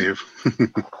my sleeve.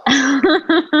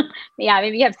 Yeah,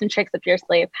 maybe you have some tricks up your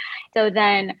sleeve. So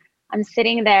then I'm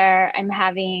sitting there, I'm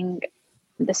having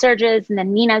the surges, and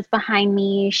then Nina's behind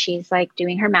me. She's like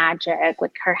doing her magic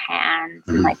with her hands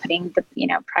and like putting the,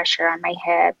 pressure on my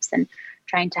hips and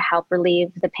trying to help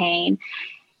relieve the pain.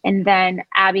 And then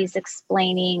Abby's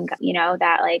explaining,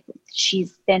 that like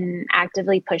she's been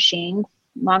actively pushing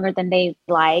longer than they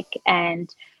like.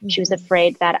 And she was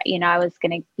afraid that, I was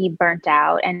going to be burnt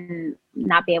out and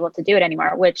not be able to do it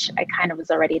anymore, which I kind of was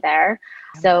already there.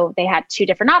 So they had two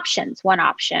different options. One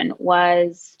option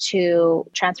was to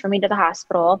transfer me to the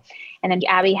hospital. And then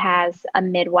Abby has a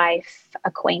midwife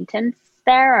acquaintance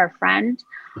there, or a friend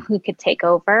who could take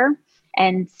over.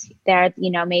 And there,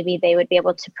 maybe they would be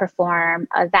able to perform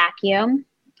a vacuum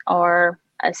or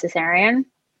a cesarean,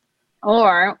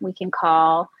 or we can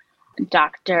call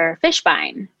Dr.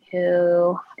 Fishbein,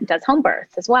 who does home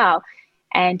births as well.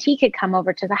 And he could come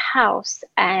over to the house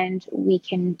and we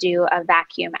can do a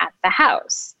vacuum at the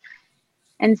house.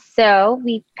 And so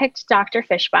we picked Dr.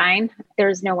 Fishbein. There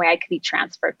was no way I could be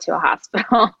transferred to a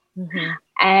hospital.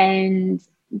 And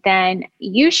then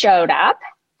you showed up,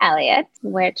 Elliot,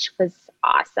 which was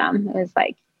awesome. It was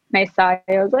like, when I saw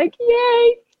you, I was like,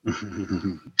 yay.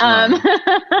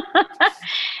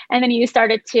 And then you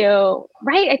started to,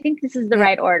 right? I think this is the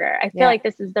right order. I feel like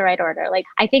this is the right order. Like,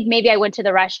 I think maybe I went to the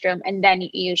restroom and then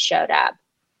you showed up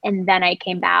and then I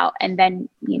came out and then,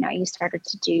 you started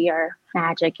to do your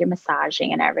magic, your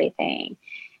massaging and everything.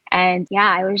 And yeah,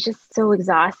 I was just so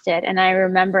exhausted. And I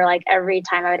remember like every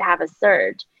time I would have a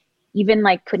surge, even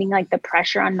like putting like the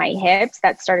pressure on my hips,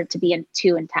 that started to be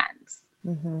too intense.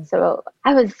 So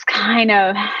I was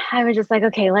just like,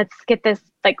 okay, let's get this,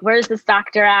 like, where's this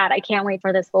doctor at? I can't wait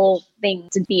for this whole thing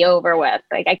to be over with.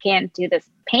 Like, I can't do this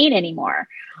pain anymore.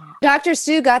 Dr.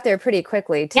 Stu got there pretty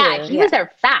quickly too. Yeah, he was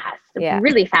there fast,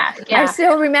 really fast. Yeah. I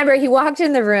still remember he walked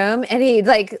in the room and he,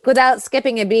 like, without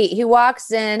skipping a beat, he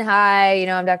walks in, hi,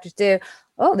 I'm Dr. Stu.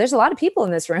 Oh, there's a lot of people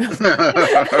in this room.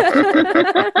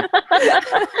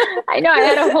 I know, I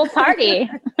had a whole party.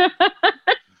 It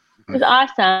was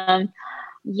awesome.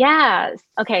 Yes.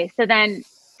 Okay. So then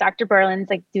Dr. Berlin's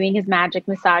like doing his magic,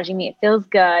 massaging me. It feels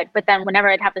good. But then whenever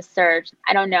I'd have the surge,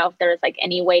 I don't know if there was like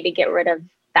any way to get rid of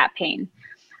that pain.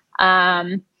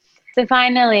 So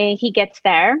finally he gets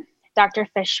there, Dr.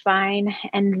 Fishbein.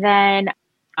 And then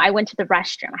I went to the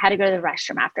restroom. I had to go to the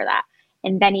restroom after that.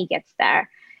 And then he gets there.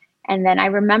 And then I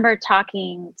remember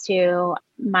talking to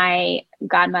my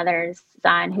godmother's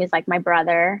son, who's like my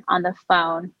brother, on the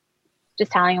phone,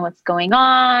 just telling him what's going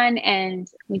on. And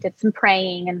we did some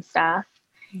praying and stuff.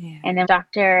 Yeah. And then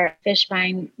Dr.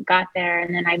 Fishbein got there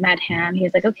and then I met him. He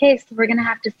was like, okay, so we're going to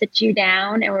have to sit you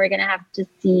down and we're going to have to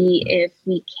see if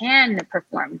we can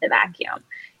perform the vacuum.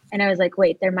 And I was like,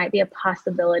 wait, there might be a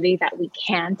possibility that we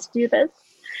can't do this.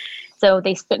 So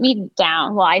they sit me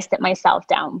down. Well, I sit myself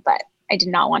down, but I did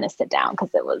not want to sit down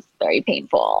because it was very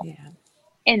painful. Yeah.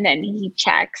 And then he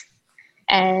checks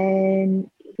and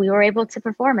we were able to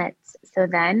perform it. So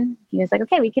then he was like,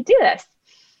 okay, we could do this.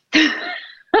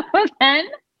 Then,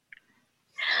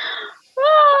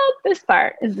 this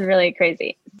part is really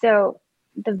crazy. So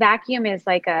the vacuum is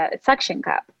like a suction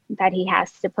cup that he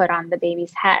has to put on the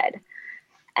baby's head.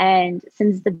 And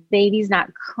since the baby's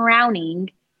not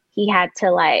crowning, he had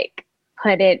to like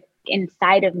put it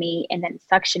inside of me and then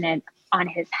suction it on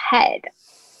his head.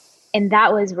 And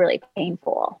that was really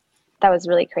painful. That was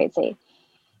really crazy.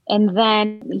 And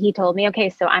then he told me, okay,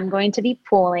 so I'm going to be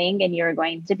pulling and you're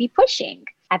going to be pushing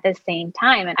at the same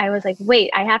time. And I was like, wait,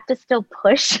 I have to still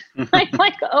push? I'm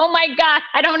like, oh my God,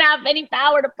 I don't have any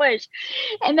power to push.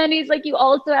 And then he's like, you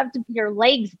also have to put your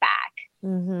legs back.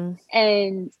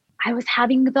 And I was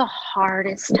having the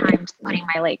hardest time putting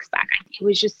my legs back. It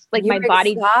was just like my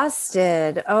body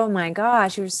exhausted. Oh my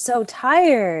gosh, you were so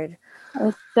tired. I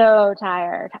was so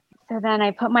tired. So then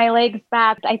I put my legs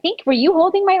back. I think, were you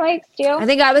holding my legs too? I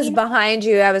think I was behind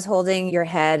you. I was holding your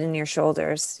head and your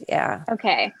shoulders. Yeah.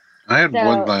 Okay. I had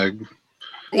one leg.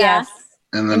 Yes.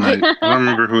 And then I don't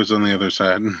remember who was on the other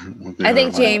side. I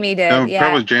think Jamie did. Yeah.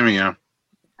 Probably Jamie, yeah.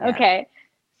 Okay.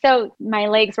 So my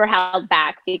legs were held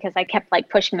back because I kept like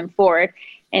pushing them forward.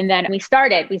 And then we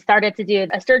started to do,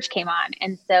 a surge came on.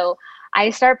 And so I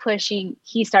start pushing,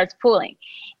 he starts pulling.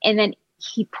 And then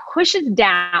he pushes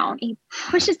down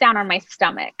on my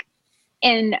stomach.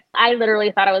 And I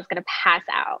literally thought I was going to pass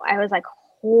out. I was like,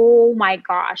 oh my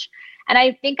gosh. And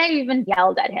I think I even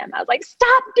yelled at him. I was like,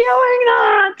 stop doing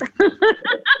that.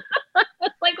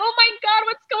 Like, oh my God,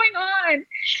 what's going on?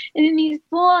 And then he's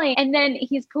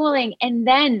pulling. And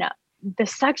then the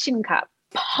suction cup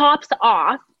pops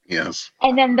off. Yes.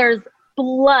 And then there's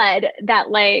blood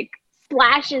that like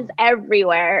splashes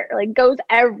everywhere, like goes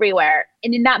everywhere.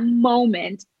 And in that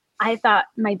moment, I thought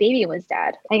my baby was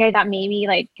dead. Like I thought maybe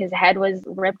like his head was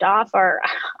ripped off, or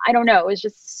I don't know. It was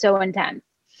just so intense.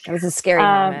 It was a scary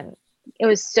moment. It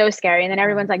was so scary. And then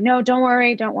everyone's like, no, don't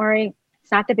worry.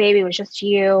 It's not the baby. It was just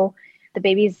you. The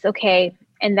baby's okay.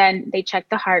 And then they checked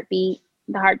the heartbeat.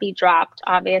 The heartbeat dropped,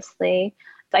 obviously.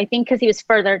 So I think because he was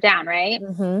further down, right?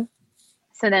 Mm-hmm.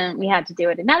 So then we had to do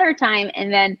it another time.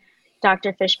 And then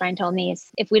Dr. Fishbein told me,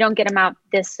 if we don't get him out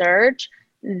this surge,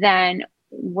 then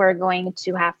we're going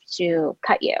to have to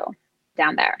cut you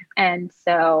down there. And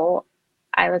so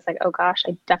I was like, oh gosh,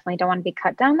 I definitely don't want to be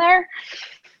cut down there.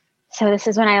 So this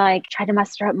is when I like tried to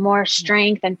muster up more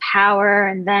strength and power.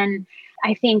 And then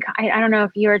I think, I don't know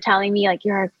if you were telling me like,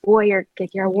 you're a warrior,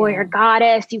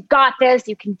 goddess, you've got this,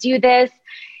 you can do this.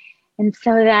 And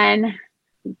so then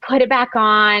put it back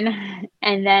on,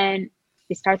 and then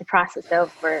we start the process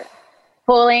over,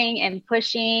 pulling and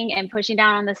pushing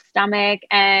down on the stomach.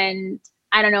 And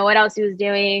I don't know what else he was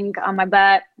doing on my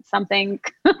butt, something.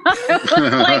 I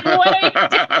was like, what are you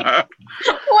doing?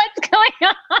 What's going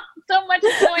on? So much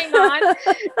is going on.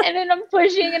 And then I'm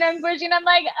pushing. I'm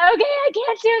like, okay, I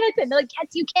can't do this. And they're like, yes,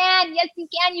 you can. Yes, you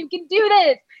can. You can do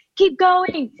this. Keep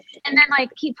going. And then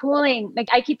like keep pulling. Like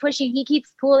I keep pushing. He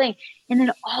keeps pulling. And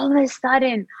then all of a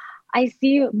sudden I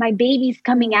see my baby's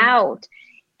coming out.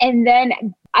 And then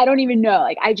I don't even know.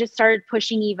 Like I just started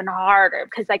pushing even harder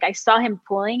because like I saw him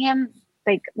pulling him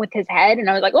like with his head. And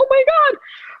I was like, oh my God,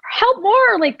 help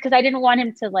more. Like, because I didn't want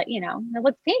him to like, it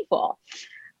looked painful.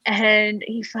 And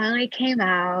he finally came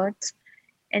out,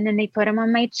 and then they put him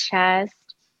on my chest.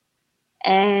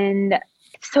 And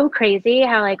it's so crazy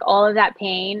how like all of that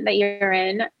pain that you're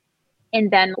in,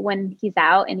 and then when he's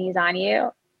out and he's on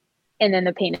you, and then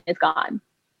the pain is gone,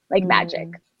 like magic.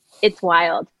 It's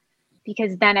wild,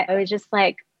 because then it was just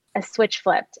like a switch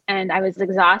flipped, and I was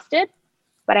exhausted,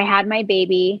 but I had my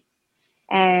baby,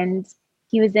 and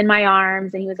he was in my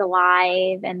arms, and he was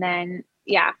alive. And then,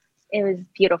 yeah, it was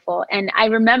beautiful. And I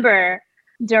remember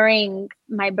during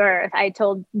my birth, I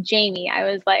told Jamie, I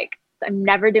was like, I'm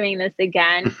never doing this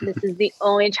again. This is the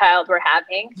only child we're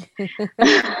having.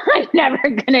 I'm never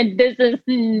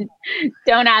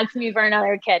don't ask me for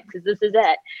another kid, because this is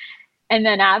it. And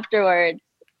then afterwards,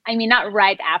 I mean, not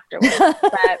right afterwards,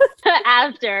 but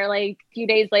after like a few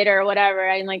days later or whatever,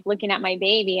 I'm like looking at my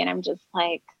baby, and I'm just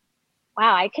like,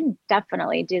 wow, I can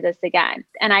definitely do this again.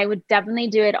 And I would definitely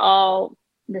do it all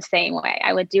the same way.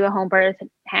 I would do a home birth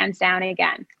hands down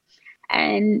again.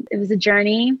 And it was a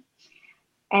journey.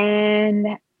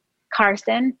 And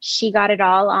Carson, she got it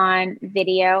all on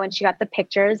video, and she got the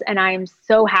pictures. And I'm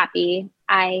so happy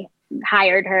I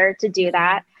hired her to do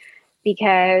that,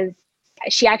 because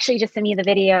she actually just sent me the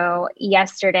video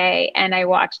yesterday, and I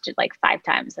watched it like 5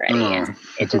 times already. And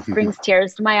it just brings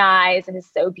tears to my eyes, and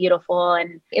it's so beautiful.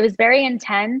 And it was very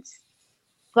intense,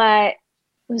 but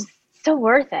it was so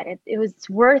worth it. It was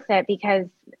worth it, because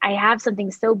I have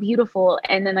something so beautiful.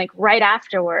 And then like right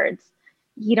afterwards,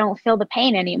 you don't feel the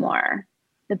pain anymore.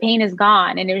 The pain is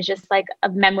gone. And it was just like a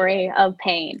memory of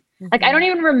pain. Mm-hmm. Like, I don't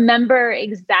even remember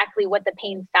exactly what the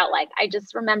pain felt like. I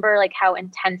just remember like how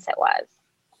intense it was.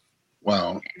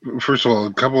 Wow. First of all,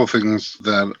 a couple of things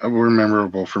that were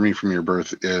memorable for me from your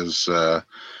birth is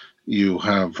you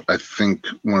have, I think,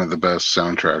 one of the best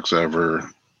soundtracks I ever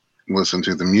listened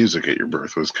to. The music at your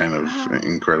birth was kind of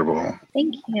incredible.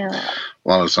 Thank you. A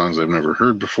lot of songs I've never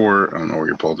heard before. I don't know where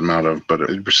you pulled them out of, but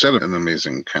it set an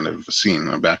amazing kind of scene,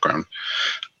 a background.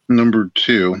 Number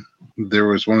 2, there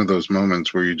was one of those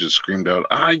moments where you just screamed out,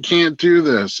 I can't do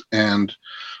this. And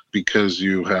because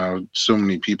you have so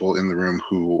many people in the room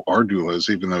who are doulas,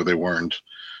 even though they weren't,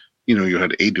 you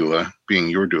had a doula being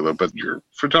your doula, but your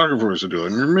photographer was a doula,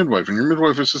 and your midwife and your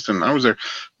midwife assistant. I was there.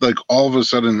 Like all of a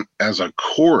sudden, as a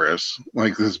chorus,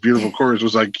 like this beautiful chorus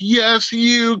was like, yes,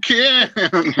 you can.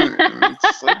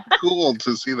 It's so cool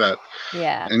to see that.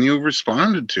 Yeah. And you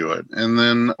responded to it. And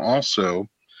then also,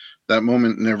 that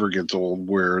moment never gets old,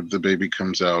 where the baby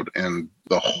comes out and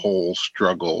the whole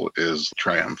struggle is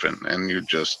triumphant, and you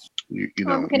just, you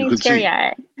know, I'm getting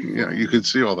teary-eyed. Yeah, you could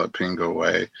see all that pain go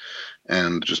away.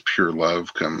 and just pure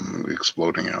love come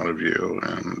exploding out of you.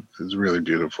 And it's really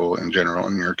beautiful in general.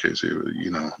 In your case,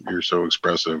 you're so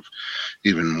expressive,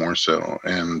 even more so.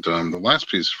 And the last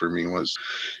piece for me was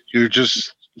you're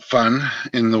just fun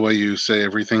in the way you say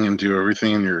everything and do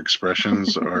everything, and your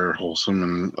expressions are wholesome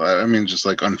and I mean just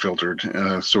like unfiltered,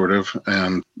 sort of.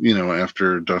 And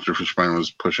after Dr. Fishbein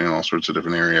was pushing all sorts of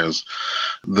different areas,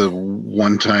 the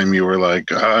one time you were like,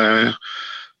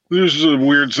 there's a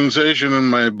weird sensation in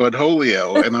my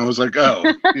buttholio, and I was like, oh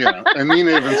yeah. And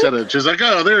Nina even said it. She's like,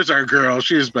 oh, there's our girl,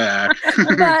 she's back.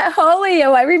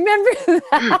 Buttholio, I remember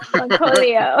that.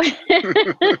 Buttholio.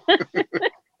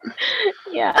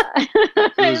 Yeah.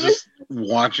 It was just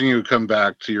watching you come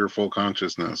back to your full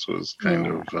consciousness was kind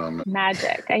of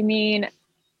magic. I mean,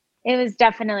 it was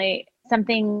definitely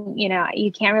something,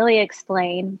 you can't really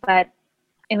explain, but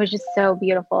it was just so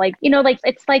beautiful. Like,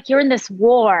 it's like you're in this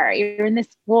war,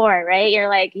 right? You're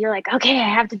like, okay, I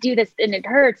have to do this and it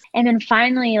hurts. And then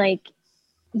finally, like,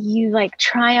 you like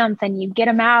triumph and you get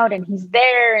him out and he's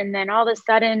there. And then all of a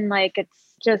sudden, like,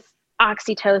 it's just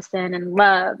oxytocin and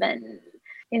love, and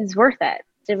it was worth it.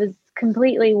 It was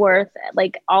completely worth it.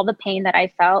 Like, all the pain that I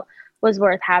felt was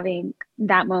worth having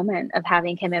that moment of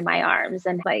having him in my arms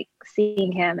and like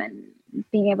seeing him and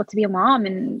being able to be a mom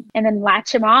and then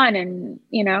latch him on. And,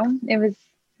 it was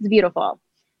beautiful.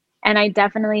 And I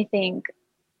definitely think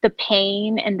the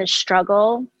pain and the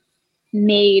struggle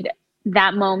made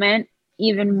that moment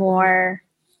even more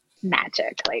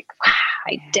magic. Like, wow,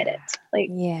 I did it. Like,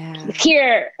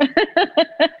 here.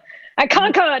 I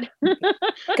conquered.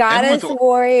 Goddess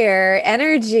warrior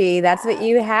energy. That's what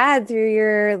you had through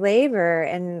your labor.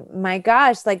 And my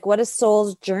gosh, like, what a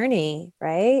soul's journey,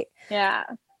 right? Yeah.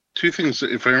 Two things.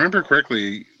 If I remember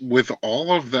correctly, with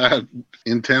all of that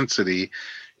intensity,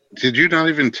 did you not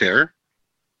even tear?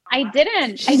 I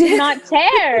didn't. I did not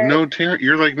tear. No tear.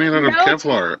 You're like made out of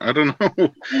Kevlar. I don't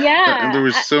know. Yeah. There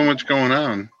was so much going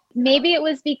on. Maybe it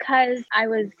was because I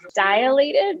was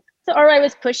dilated. Or I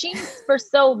was pushing for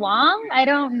so long. I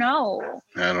don't know.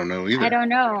 I don't know either. I don't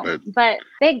know. But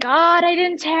thank God I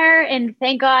didn't tear, and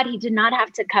thank God he did not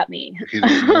have to cut me. He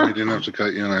didn't have to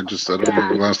cut you. And I don't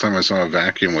remember the last time I saw a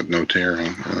vacuum with no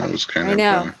tearing. And that was kind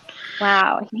of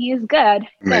wow, he is good.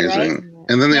 Amazing. Good, right?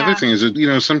 And then the other thing is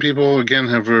that, some people, again,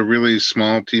 have a really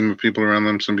small team of people around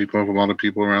them. Some people have a lot of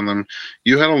people around them.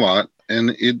 You had a lot.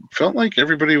 And it felt like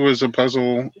everybody was a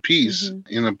puzzle piece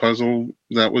in a puzzle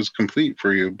that was complete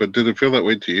for you. But did it feel that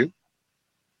way to you?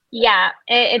 Yeah,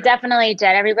 it definitely did.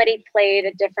 Everybody played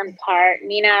a different part.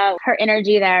 Nina, her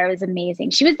energy there was amazing.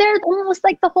 She was there almost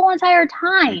like the whole entire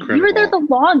time. Incredible. You were there the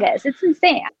longest. It's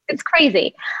insane. It's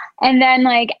crazy. And then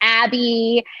like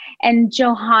Abby and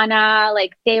Johanna,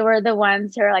 like they were the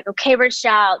ones who were like, okay,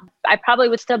 Richelle, I probably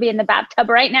would still be in the bathtub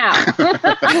right now.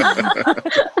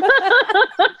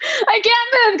 I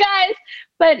can't move, guys.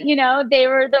 But, they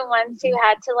were the ones who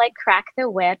had to like crack the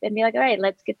whip and be like, all right,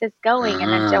 let's get this going.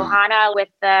 And then Johanna with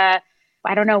I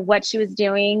don't know what she was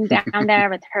doing down there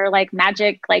with her like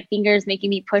magic, like fingers making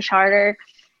me push harder.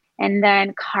 And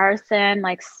then Carson,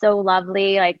 like so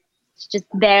lovely, like just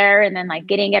there and then like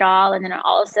getting it all. And then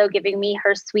also giving me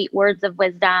her sweet words of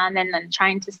wisdom and then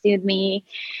trying to soothe me.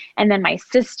 And then my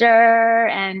sister,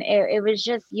 and it was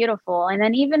just beautiful. And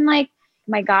then even like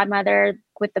my godmother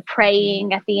with the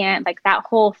praying at the end, like that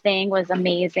whole thing was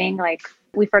amazing. Like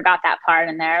we forgot that part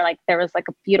in there. Like there was like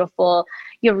a beautiful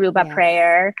Yoruba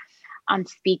prayer on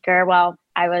speaker while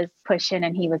I was pushing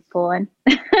and he was pulling.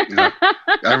 Yeah.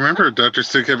 I remember Dr.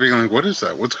 Stick kept being like, what is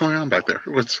that? What's going on back there?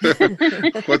 What's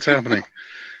happening?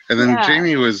 And then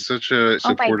Jamie was such a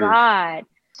supportive. Oh my God.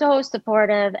 So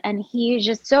supportive, and he's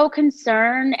just so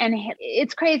concerned. And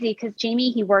it's crazy because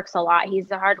Jamie, he works a lot. He's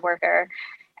a hard worker.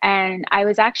 And I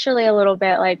was actually a little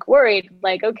bit like worried,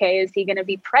 like, okay, is he going to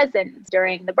be present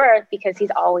during the birth? Because he's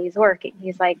always working.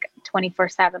 He's like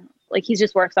 24/7. Like he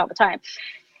just works all the time.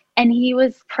 And he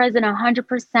was present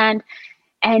 100%.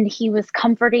 And he was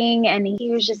comforting, and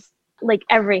he was just like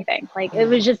everything. Like it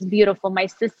was just beautiful. My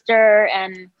sister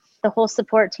and the whole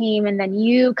support team, and then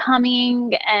you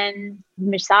coming and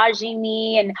massaging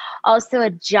me and also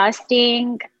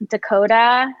adjusting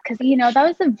Dakota. Because, that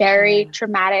was a very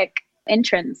traumatic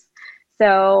entrance.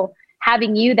 So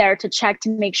having you there to check to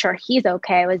make sure he's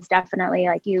okay was definitely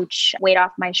like huge weight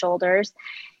off my shoulders.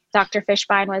 Dr.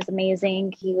 Fishbein was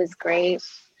amazing. He was great.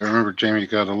 I remember Jamie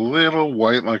got a little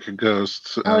white like a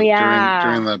ghost during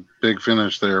that big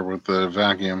finish there with the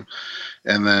vacuum.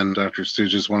 And then Dr. Stu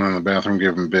just went in the bathroom,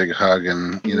 gave him a big hug,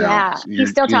 and, he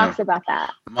still talks about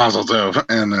that. Mazel tov.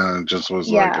 And just was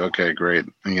like, okay, great.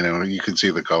 You could see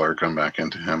the color come back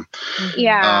into him.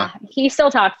 Yeah, he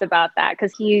still talks about that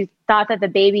because he thought that the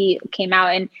baby came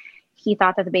out and he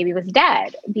thought that the baby was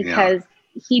dead because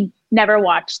he never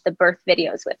watched the birth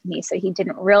videos with me. So he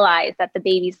didn't realize that the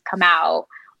babies come out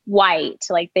white,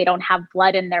 like they don't have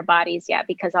blood in their bodies yet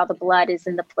because all the blood is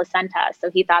in the placenta.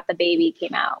 So he thought the baby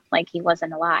came out like he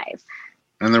wasn't alive.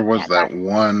 And there was that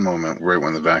one moment right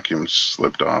when the vacuum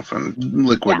slipped off and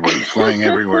liquid went flying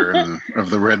everywhere and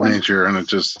of the red nature. And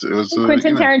it was a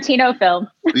Quentin Tarantino film.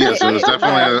 Yes, it was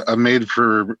definitely a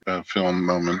made-for-film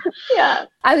moment. Yeah.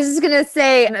 I was just going to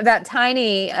say about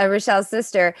Tiny, Richelle's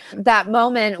sister, that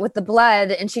moment with the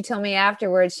blood. And she told me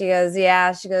afterwards, she goes,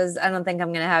 I don't think I'm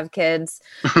going to have kids.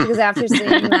 Because after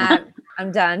seeing that,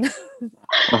 I'm done.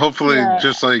 Well, hopefully,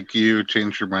 just like you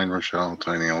changed your mind, Richelle,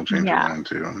 Tiny will change her mind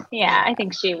too. Yeah, I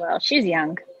think she will. She's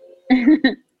young.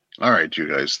 All right, you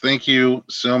guys. Thank you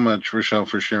so much, Richelle,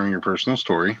 for sharing your personal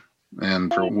story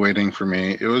and for waiting for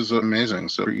me. It was amazing.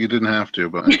 So you didn't have to,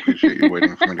 but I appreciate you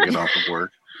waiting for me to get off of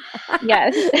work.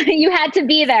 Yes, you had to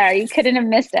be there. You couldn't have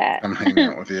missed it. I'm hanging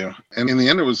out with you. And in the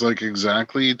end, it was like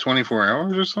exactly 24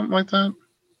 hours or something like that?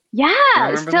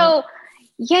 Yeah. So...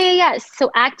 Yeah. So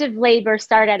active labor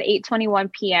started at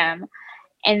 8:21 p.m.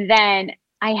 And then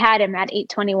I had him at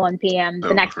 8:21 p.m.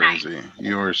 the next night.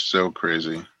 You are so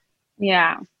crazy.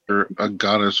 Yeah. You're a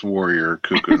goddess warrior,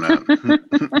 cuckoo nut.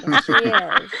 She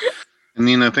is.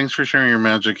 Nina, thanks for sharing your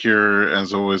magic here.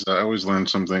 As always, I always learn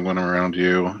something when I'm around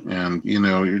you. And,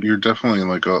 you're definitely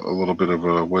like a little bit of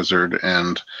a wizard.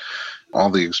 And all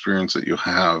the experience that you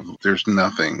have, there's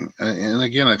nothing. And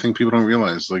again, I think people don't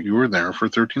realize, like, you were there for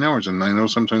 13 hours. And I know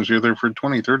sometimes you're there for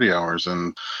 20, 30 hours.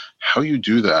 And how you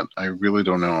do that, I really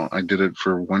don't know. I did it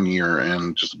for 1 year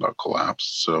and just about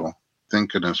collapsed. So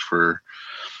thank goodness for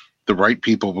the right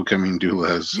people becoming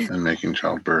doulas and making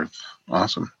childbirth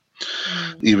awesome.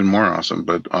 Even more awesome,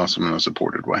 but awesome in a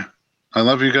supported way. I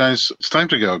love you guys. It's time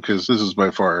to go because this is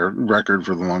by far a record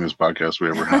for the longest podcast we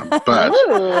ever had. But,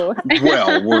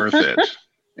 well, worth it.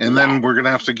 And then we're going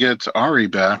to have to get Ari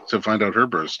back to find out her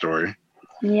birth story.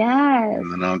 Yes. In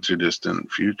the not too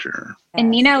distant future.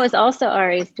 And Nina was also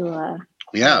Ari's doula.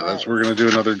 Yeah, we're going to do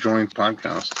another joint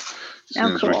podcast. As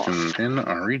soon as we can pin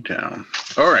Ari down.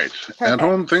 All right. Perfect. At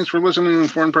home, thanks for listening to the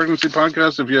Informed Pregnancy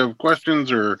Podcast. If you have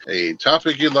questions or a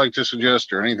topic you'd like to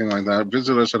suggest or anything like that,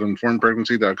 visit us at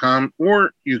informedpregnancy.com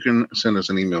or you can send us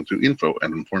an email to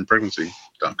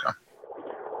info@informedpregnancy.com.